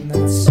singing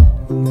that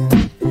song,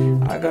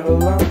 and I gotta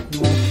love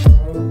my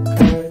throat,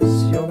 'cause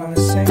you're gonna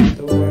sing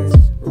the way it's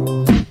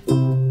wrong.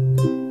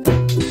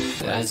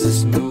 There's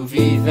this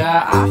movie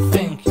that I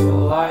think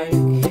you'll like.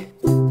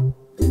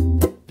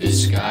 This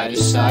guy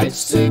decides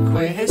to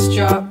quit his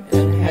job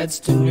and heads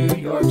to New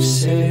York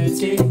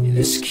City.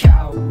 This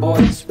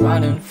cowboy's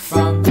running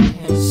from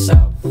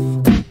himself,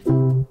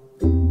 and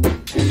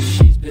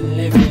she's been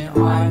living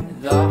on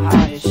the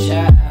highest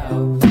shelf.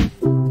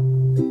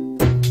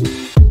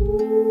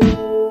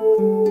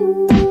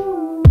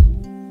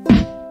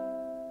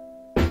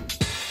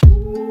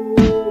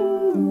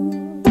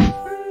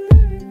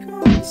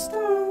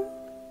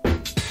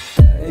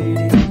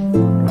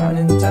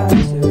 Running down to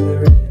the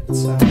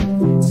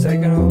Riptide,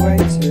 taken away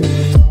to the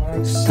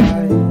dark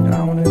side.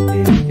 I wanna be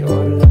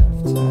your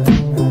left hand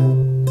man.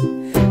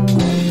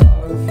 I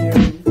love you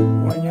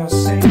when you're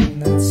singing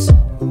that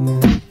song,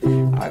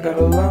 and I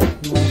gotta love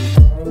my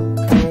throat,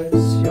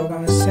 'cause you're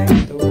gonna sing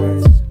the way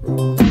it's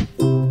wrong.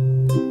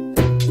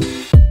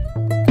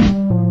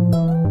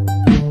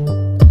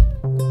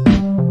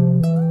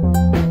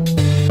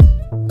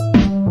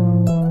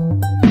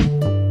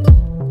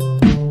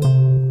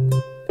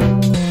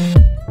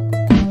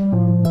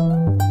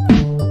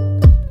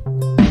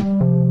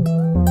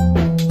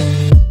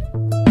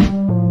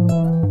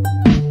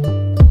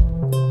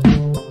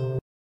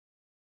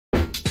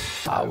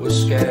 I was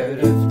scared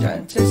of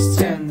dentists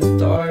in the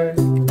dark.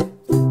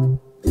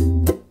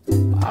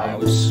 I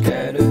was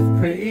scared of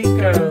pretty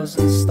girls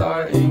and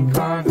starting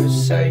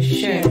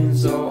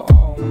conversations. Oh,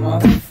 all my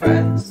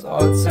friends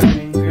are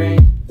turning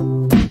green.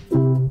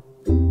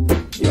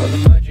 You're the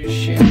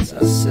magician's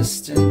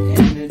assistant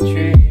in the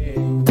dream.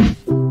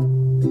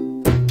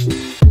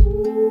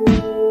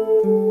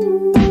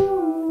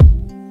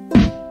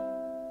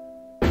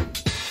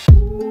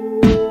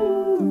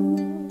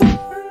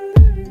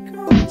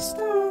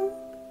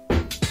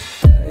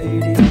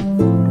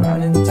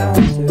 Running down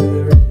to the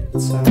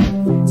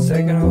Riptide,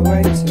 taken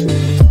away to the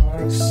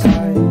dark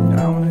side.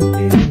 I wanna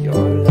be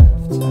your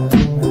left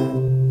hand man.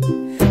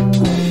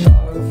 I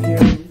love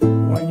you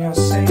when you're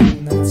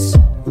singing that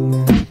song,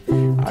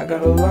 and I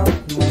gotta love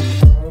my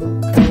throat,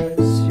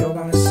 'cause you're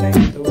gonna sing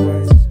the way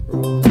it's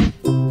wrong.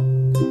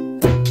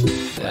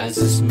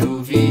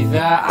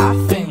 that I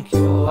think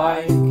you'll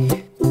like.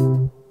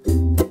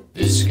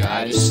 This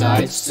guy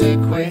decides to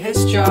quit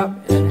his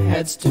job and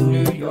heads to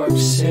New York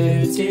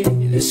City.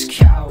 This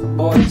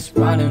cowboy's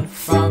running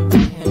from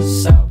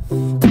himself,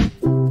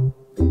 and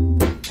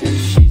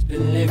she's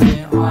been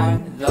living on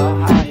the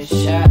highest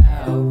shelf.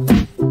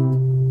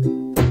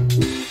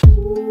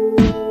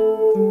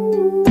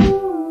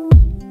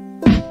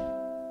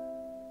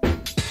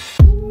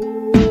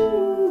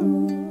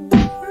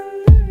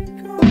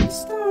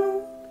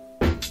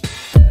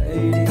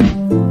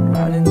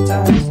 Running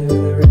down to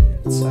the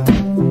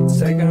Riptide,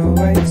 taken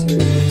away to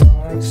the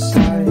dark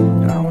side.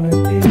 I wanna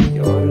be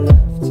your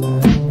left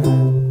hand man.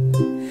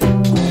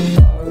 I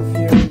love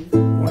you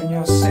when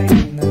you're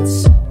singing that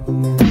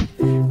song.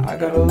 I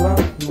gotta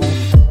love my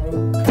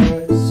throat,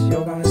 'cause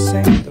you're gonna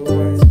sing the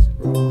way it's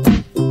wrong.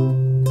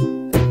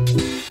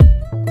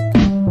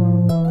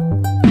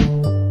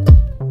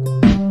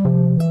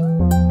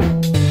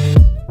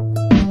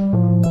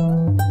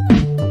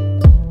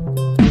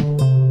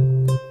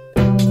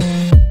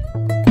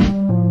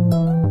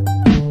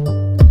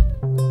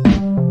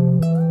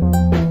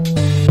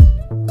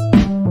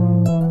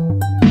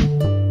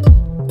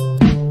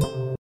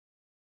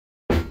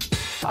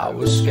 I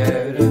was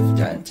scared of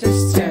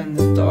dentists in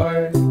the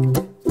dark.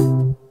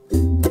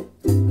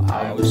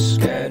 I was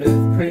scared of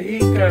pretty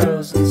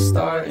girls and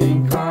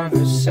starting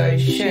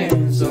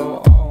conversations.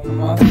 Oh, all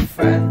my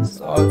friends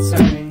are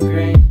turning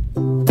green.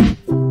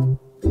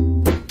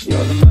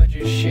 You're the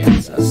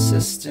magician's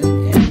assistant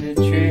in the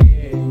dream.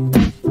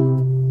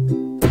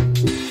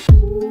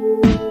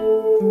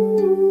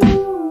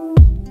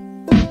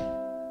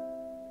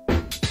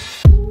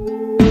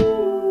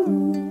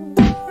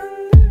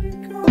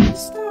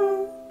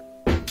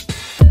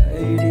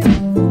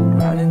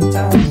 Running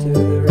down to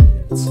the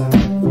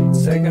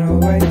Riptide, taken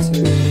away to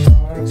the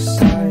dark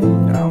side.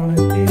 I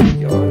wanna be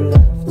your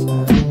left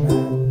hand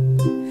man.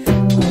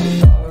 I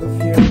love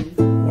you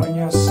when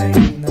you're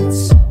singing that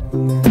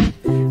song.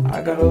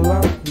 I gotta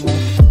love my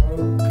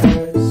throat,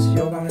 'cause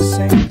you're gonna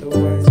sing the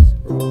way it's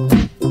wrong.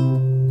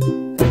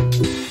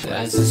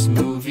 There's this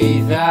movie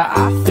that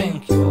I think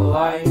you'll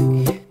like.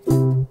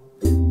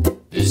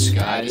 This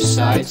guy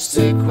decides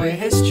to quit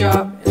his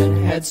job and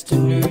heads to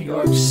New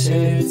York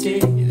City.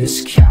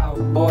 This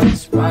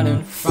cowboy's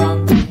running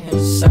from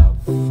himself,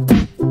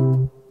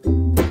 and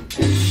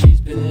she's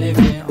been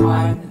living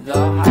on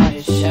the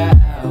highest shelf.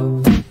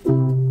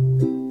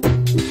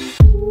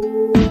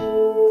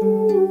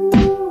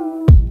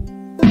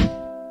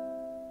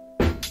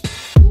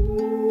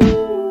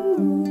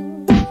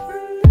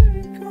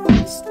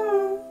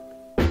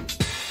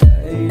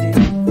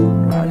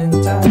 Running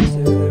down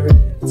to the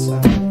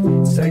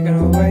Riptide, taken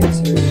away to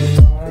the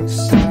dark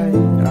side.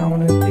 I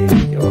wanna be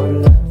your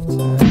left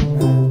hand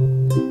man.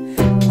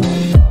 I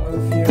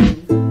love you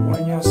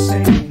when you're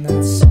singing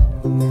that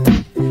song.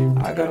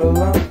 I gotta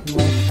love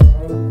my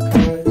throat,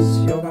 'cause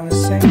you're gonna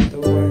sing the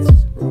way it's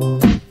wrong.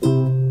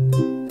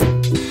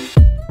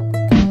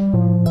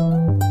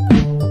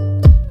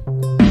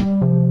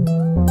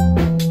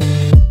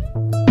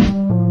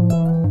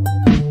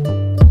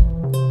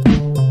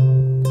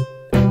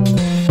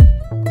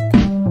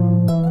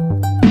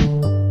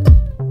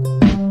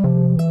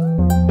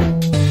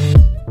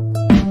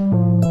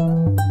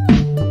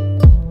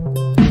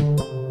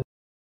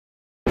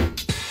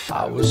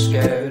 I was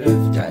scared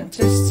of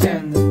dentists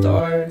in the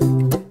dark.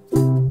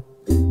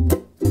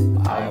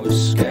 I was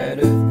scared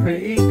of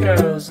pretty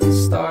girls and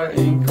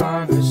starting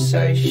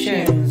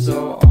conversations.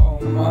 Oh, all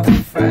my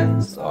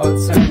friends are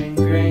turning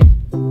green.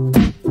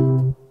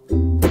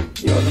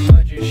 You're the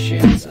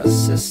magician's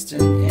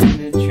assistant in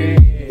the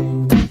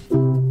dream.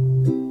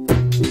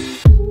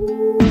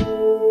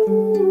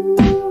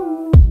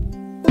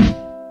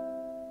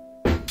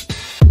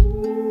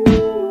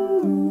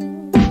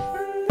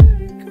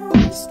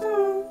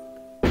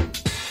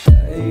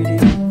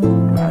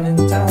 Running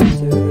down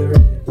to the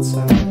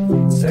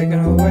Riptide, taken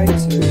away to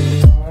the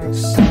dark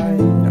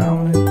side. I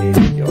wanna be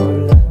your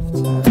left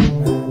hand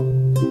man.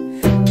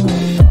 I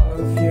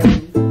love you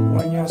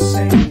when you're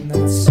singing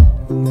that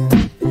song.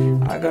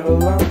 I gotta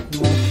love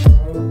my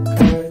throat,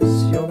 'cause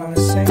you're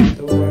gonna sing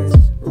the way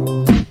it's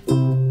wrong.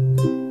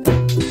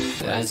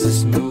 There's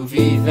this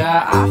movie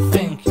that I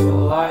think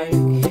you'll like.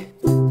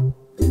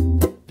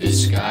 This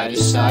guy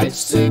decides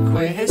to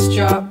quit his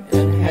job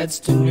and heads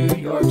to New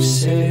York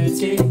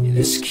City.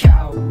 This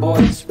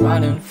cowboy's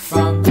running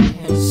from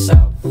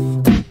himself,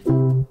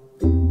 and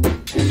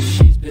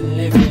she's been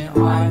living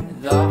on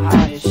the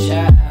highest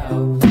shelf.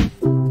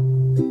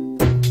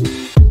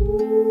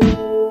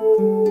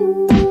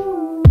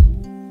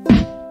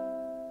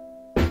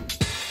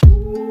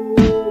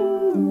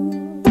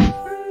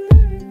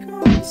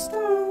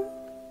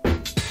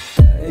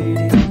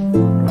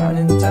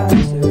 Running down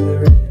to the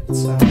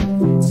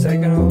Riptide,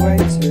 taken away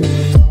to the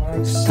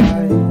dark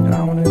side.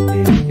 I wanna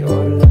be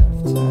your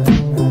left hand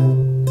man.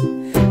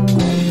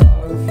 I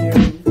love you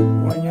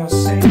when you're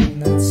singing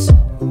that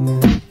song.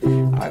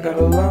 I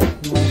gotta love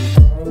my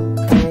throat,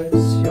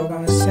 'cause you're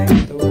gonna sing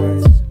the way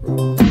it's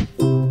wrong.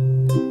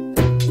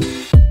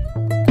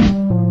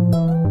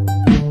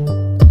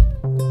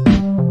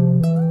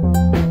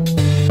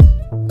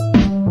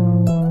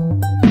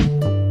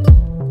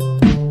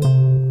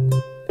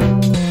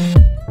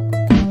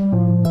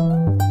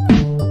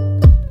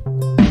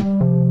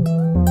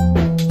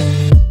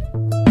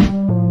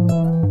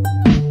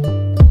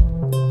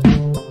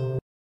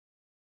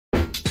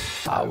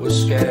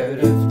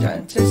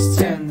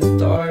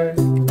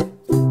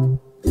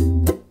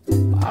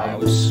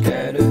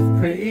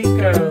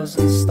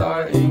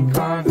 starting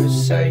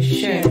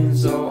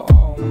conversations. Oh,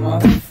 all my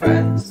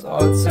friends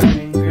are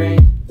turning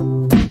green.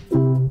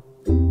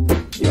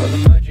 You're the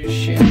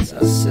magician's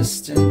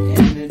assistant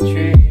in the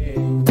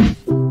dream.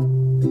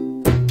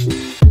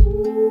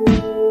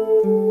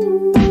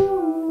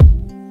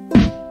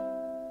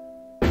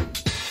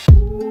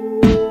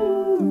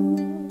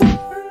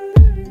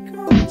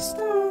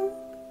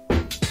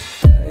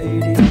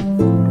 Lady,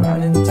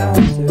 running down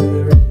to the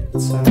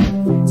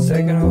Riptide,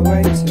 taken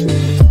away to the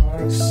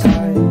dark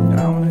side.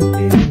 I wanna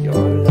be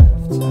your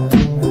left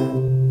hand man.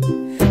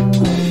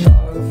 I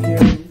love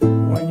you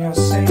when you're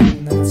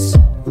singing that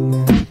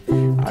song,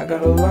 and I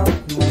gotta love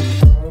my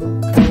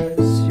throat,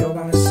 'cause you're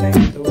gonna sing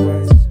the way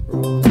it's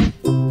wrong.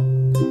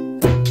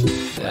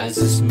 There's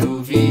this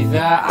movie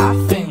that I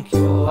think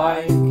you'll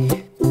like.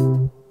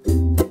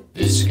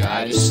 This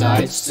guy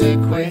decides to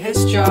quit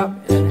his job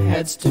and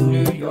heads to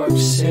New York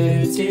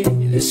City.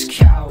 This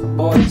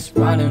cowboy's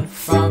running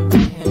from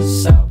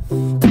himself,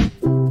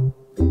 and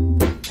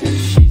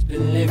she's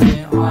been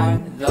living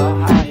on the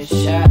highest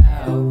shelf.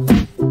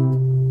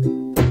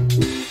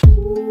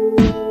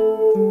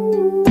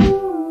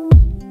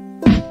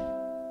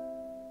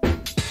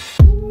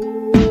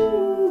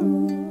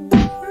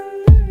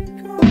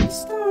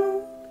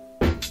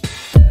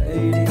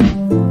 Lady,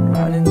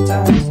 running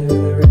down to the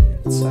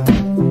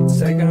Riptide,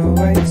 taken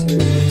away to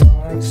the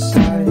dark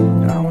side.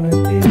 I wanna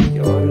be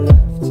your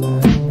left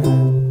hand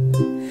man.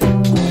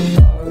 I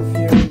love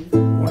you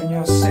when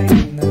you're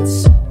singing that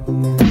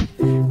song,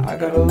 and I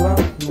gotta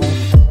love my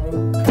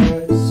throat,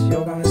 'cause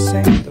you're gonna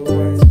sing the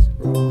way it's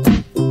wrong.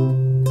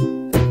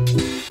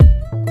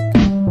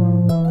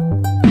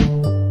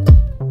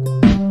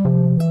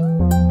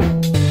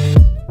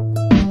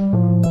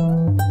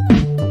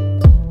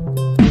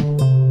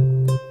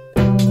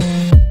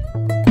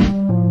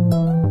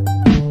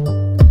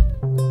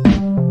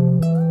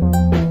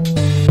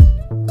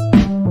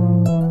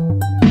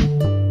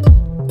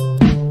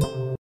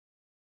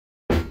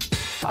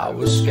 I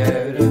was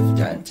scared of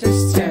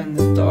dentists in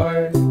the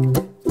dark.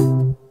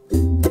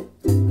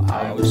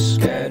 I was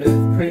scared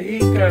of pretty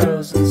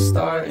girls and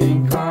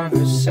starting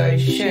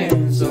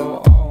conversations.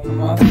 Oh, all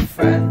my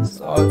friends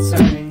are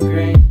turning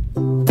green.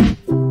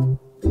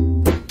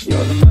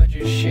 You're the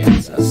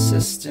magician's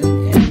assistant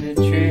in the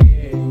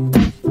dream.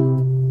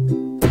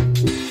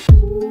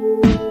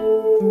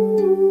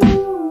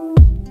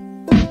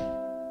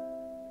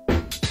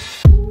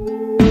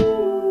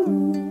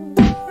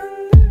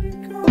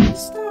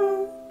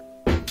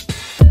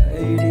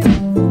 Lady,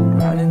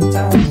 running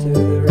down to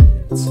the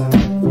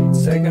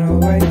Riptide, taken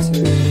away to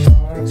the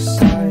dark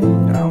side.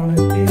 I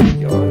wanna be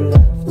your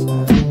left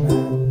hand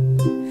man.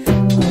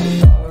 I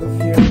love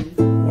you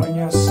when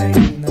you're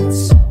singing that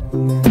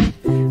song,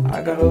 and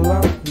I gotta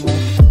love my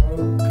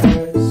throat,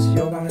 'cause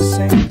you're gonna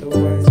sing the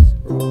way it's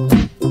wrong.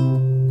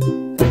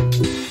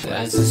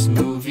 There's this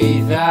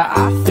movie that I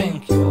think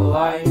you'll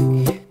like.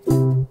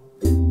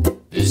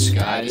 This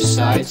guy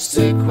decides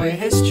to quit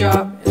his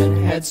job and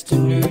heads to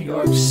New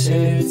York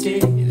City.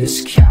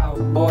 This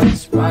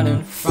cowboy's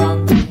running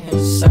from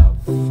himself,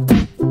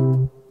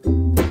 and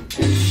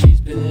she's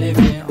been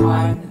living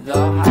on the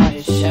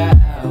highest shelf.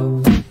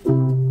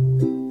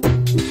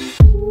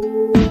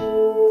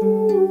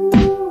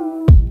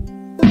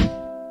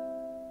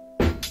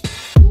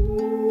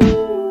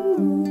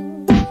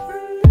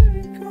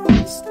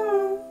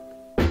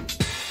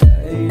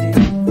 Lady,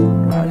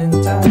 running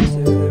down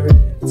to the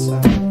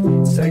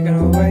Riptide, taken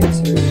away to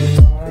the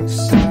dark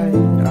side.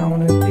 I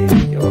wanna be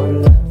your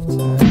left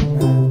hand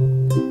man.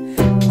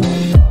 I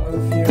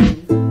love you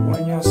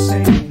when you're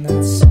singing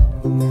that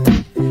song,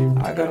 and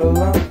I gotta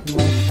love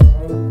my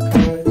throat,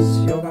 'cause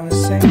you're gonna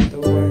sing the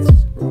way it's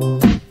wrong.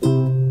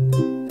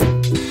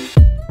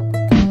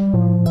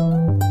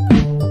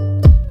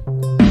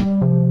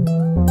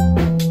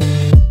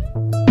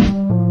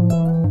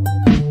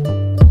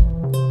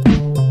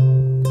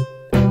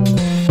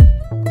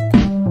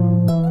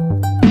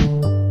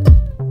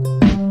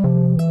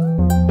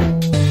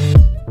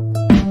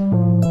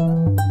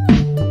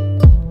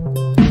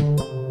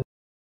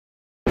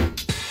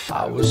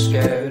 I was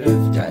scared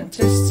of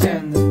dentists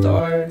in the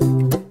dark.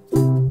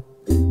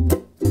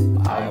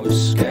 I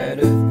was scared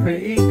of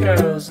pretty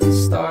girls and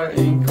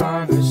starting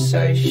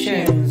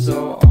conversations.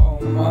 Oh, all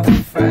my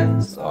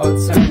friends are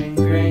turning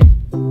green.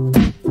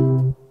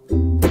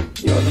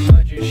 You're the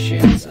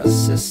magician's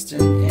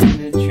assistant in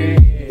the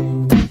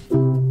dream.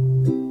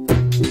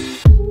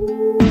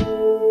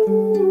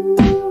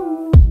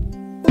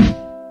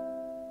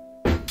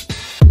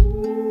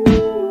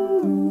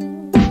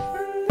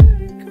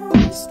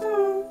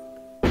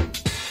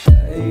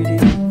 Lady,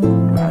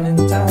 running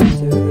down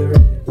to the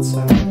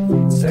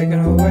Riptide, taken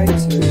away to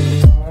the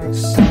dark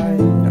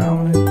side. I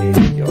wanna be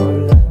your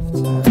left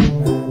hand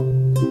man.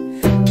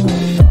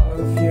 I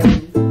love you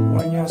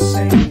when you're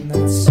singing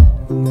that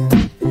song,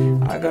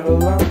 and I gotta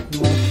love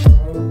my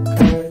throat,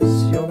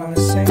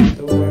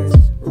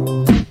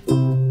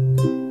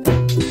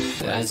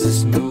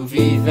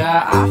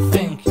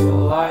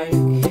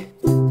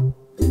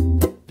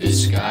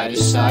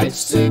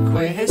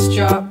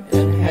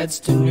 heads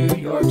to New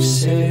York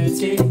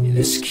City.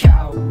 This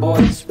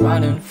cowboy's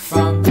running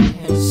from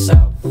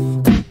himself,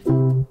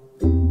 and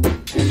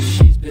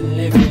she's been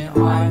living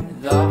on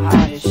the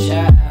highest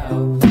shelf.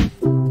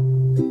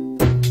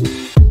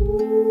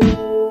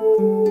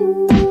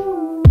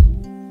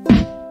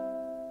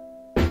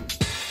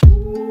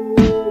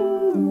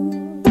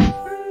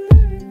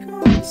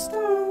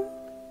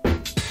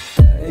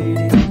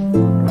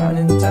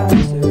 Running down to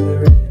the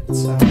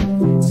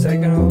Riptide,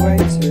 taken away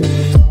to the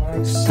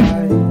dark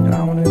side.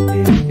 I wanna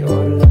be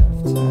your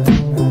left hand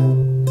man.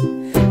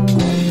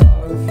 I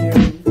love you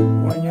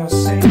when you're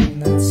singing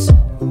that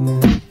song.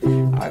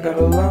 I got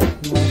a lump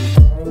in my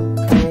throat,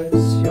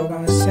 'cause you're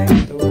gonna sing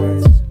the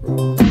words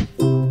wrong.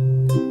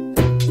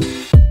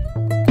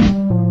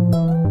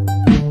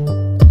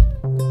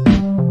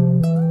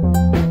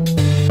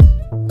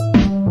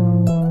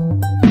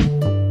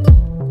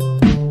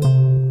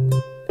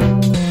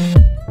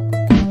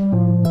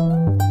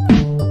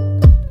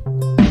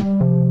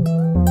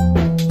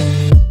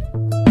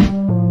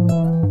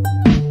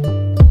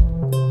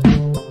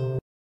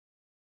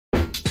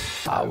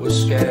 I was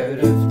scared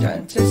of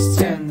dentists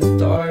in the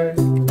dark.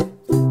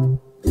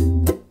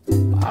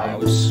 I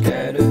was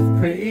scared of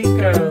pretty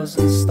girls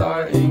and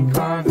starting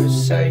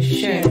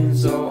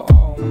conversations. Oh,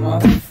 all my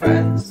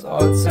friends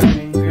all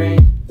turning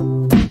green.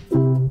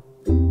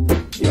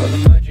 You're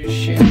the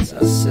magician's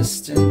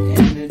assistant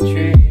in the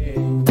dream.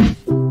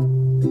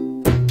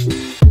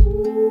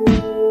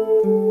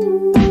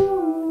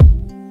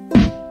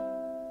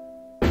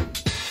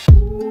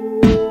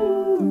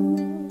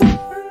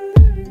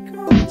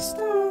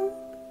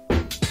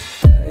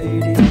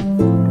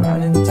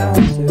 Running down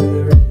to the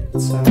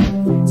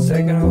Riptide,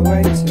 taken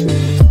away to the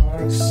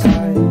dark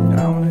side.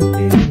 I wanna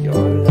be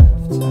your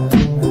left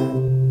hand man.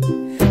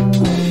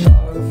 I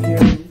love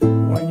you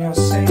when you're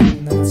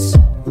singing that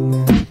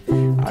song.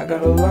 I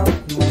got a lump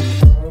in my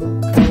throat,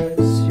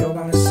 'cause you're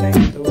gonna sing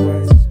the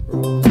words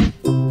wrong.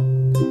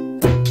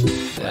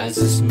 There's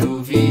this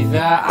movie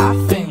that I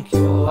think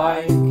you'll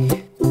like.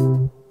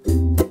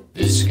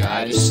 This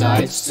guy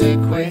decides to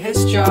quit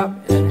his job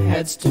and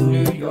heads to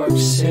New York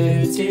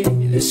City.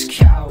 This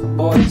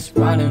cowboy's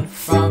running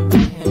from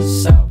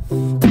himself,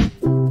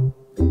 and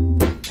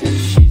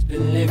she's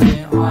been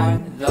living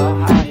on the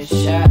highest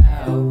shelf.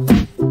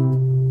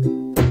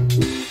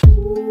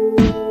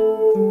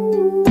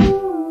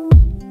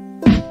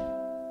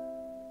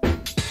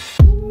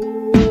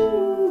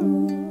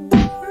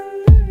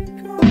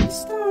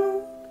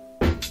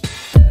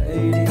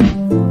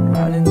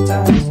 Running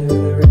down to the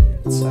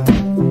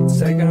Riptide,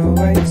 taken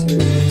away to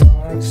the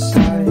dark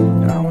side.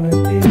 I wanna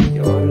be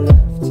your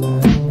left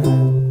hand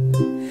man.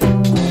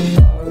 I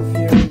love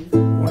you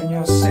when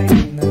you're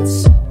singing that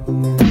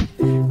song.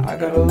 I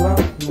got a lump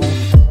in my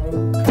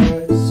throat,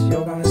 'cause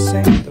you're gonna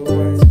sing the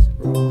words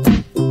wrong.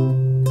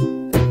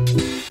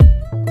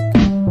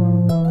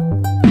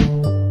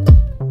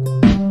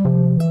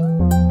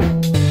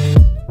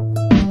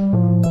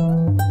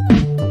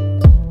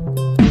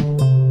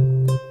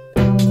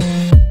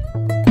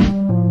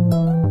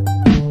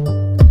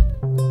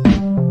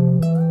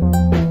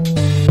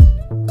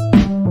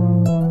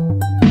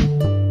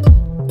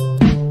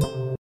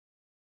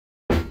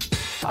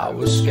 I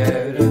was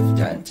scared of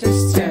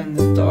dentists in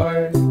the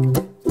dark.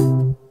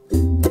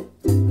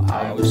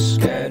 I was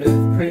scared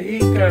of pretty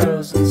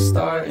girls and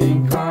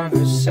starting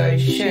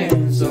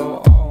conversations.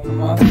 Oh, all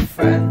my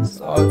friends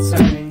all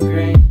turning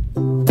green.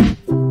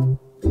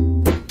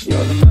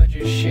 You're the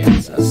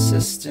magician's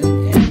assistant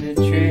in the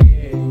dream.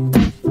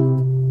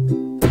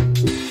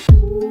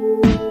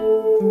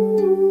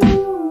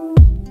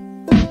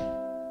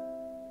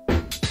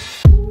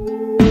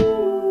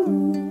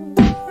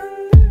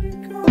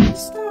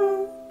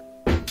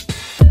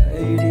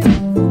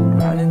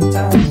 Running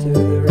down to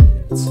the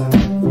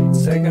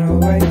Riptide, taken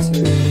away to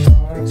the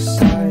dark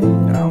side.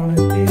 I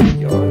wanna be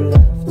your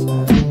left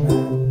hand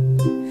man.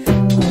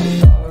 I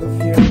love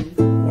you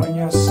when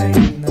you're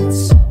singing that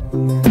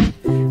song.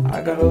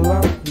 I got a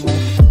lump in my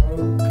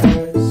throat,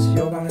 'cause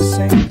you're gonna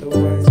sing the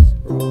words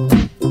wrong.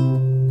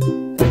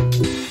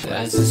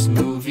 There's this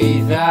movie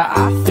that I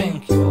think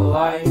you'll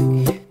like.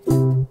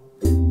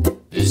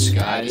 This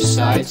guy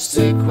decides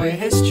to quit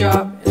his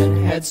job and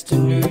heads to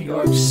New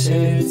York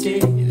City.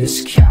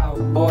 This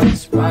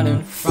cowboy's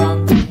running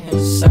from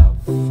himself,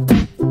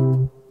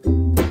 and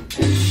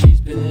she's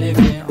been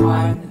living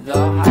on the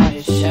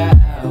highest shelf.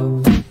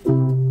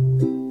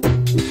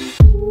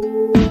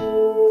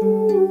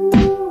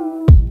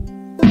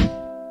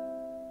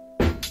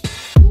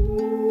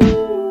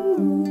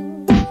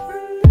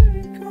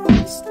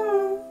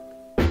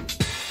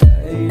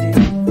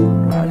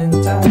 Running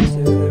down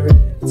to the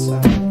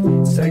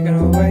Riptide, taken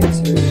away to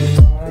the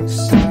dark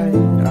side.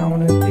 I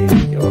wanna be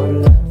your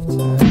left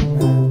hand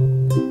man.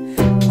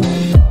 I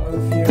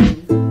love you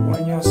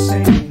when you're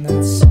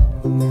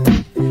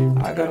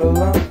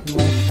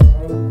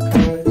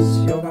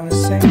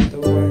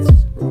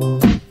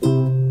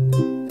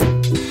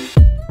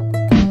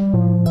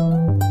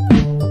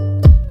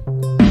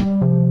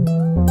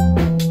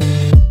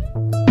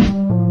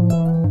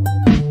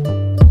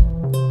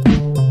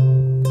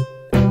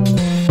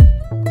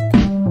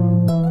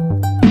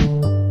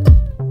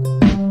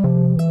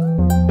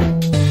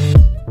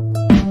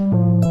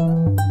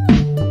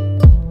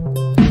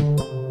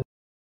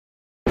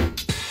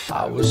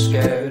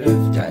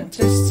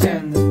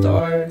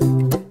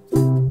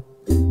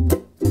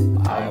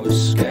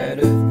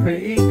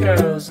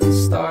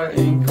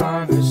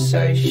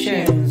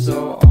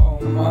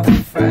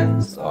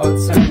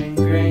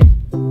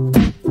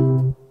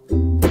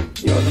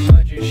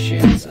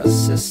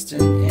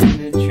assistant in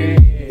the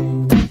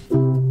dream.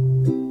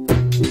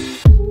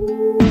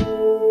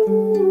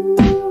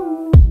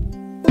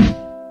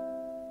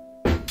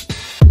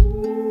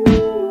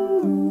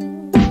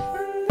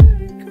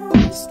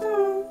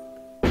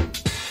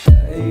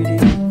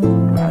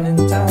 Running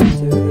down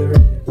to the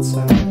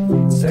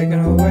Riptide, taken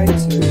away to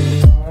the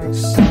dark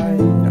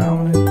side. I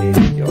wanna be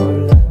your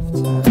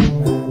left-hand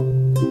man.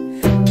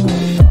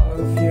 I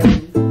love you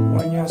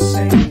when you're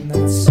singing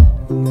that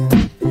song,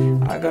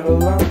 and I gotta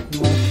love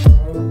my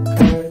throat,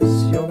 'cause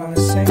you're gonna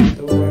sing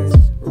the words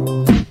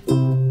wrong.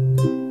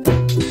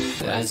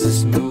 There's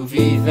this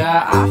movie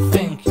that I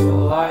think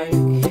you'll like.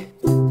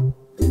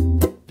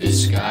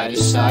 This guy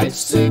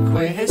decides to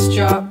quit his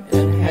job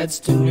and heads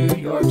to New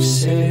York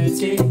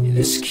City.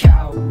 This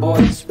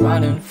cowboy's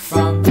running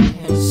from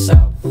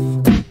himself.